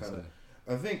Sheeran what I does was gonna kind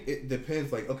of. I think it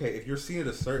depends. Like, okay, if you're seeing at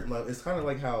a certain level, it's kind of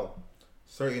like how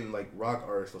certain like rock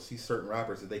artists will see certain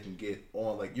rappers that they can get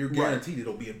on. Like, you're guaranteed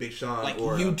it'll be a Big Sean Like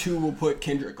or U2 will put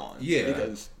Kendrick on. Yeah.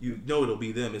 Because You know it'll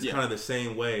be them. It's Yeah. kind of the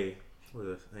same way. What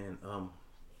was I saying?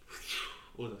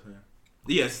 What was I saying?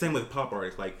 Yeah, it's the same with pop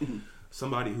artists. Like,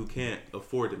 somebody who can't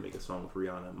afford to make a song with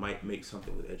Rihanna might make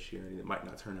something with Ed Sheeran, and it might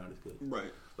not turn out as good.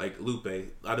 right. Like Lupe,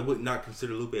 I would not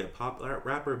consider Lupe a pop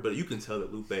rapper, but you can tell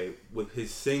that Lupe, with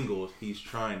his singles, he's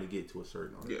trying to get to a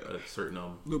certain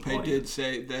Lupe audience. did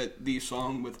say that the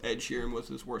song with Ed Sheeran was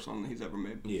his worst song that he's ever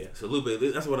made. Yeah, so Lupe,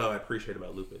 that's what I appreciate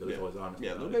about Lupe. That he's always honest.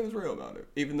 Yeah, about Lupe it. was real about it.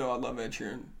 Even though I love Ed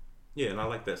Sheeran. Yeah, and I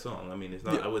like that song. I mean, it's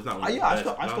not. Yeah. It's not. One of the Yeah, I best,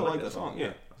 still- I but still like that song, Yeah,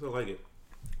 yeah. I still like it.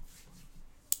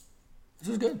 This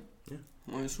was good. Yeah.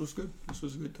 Well, this was good. This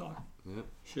was a good talk. Yep.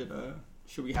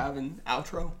 Should we have an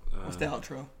outro? What's the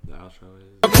outro? The outro is.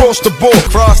 Across the board,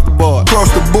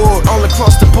 all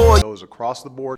across the board. Goes across the board.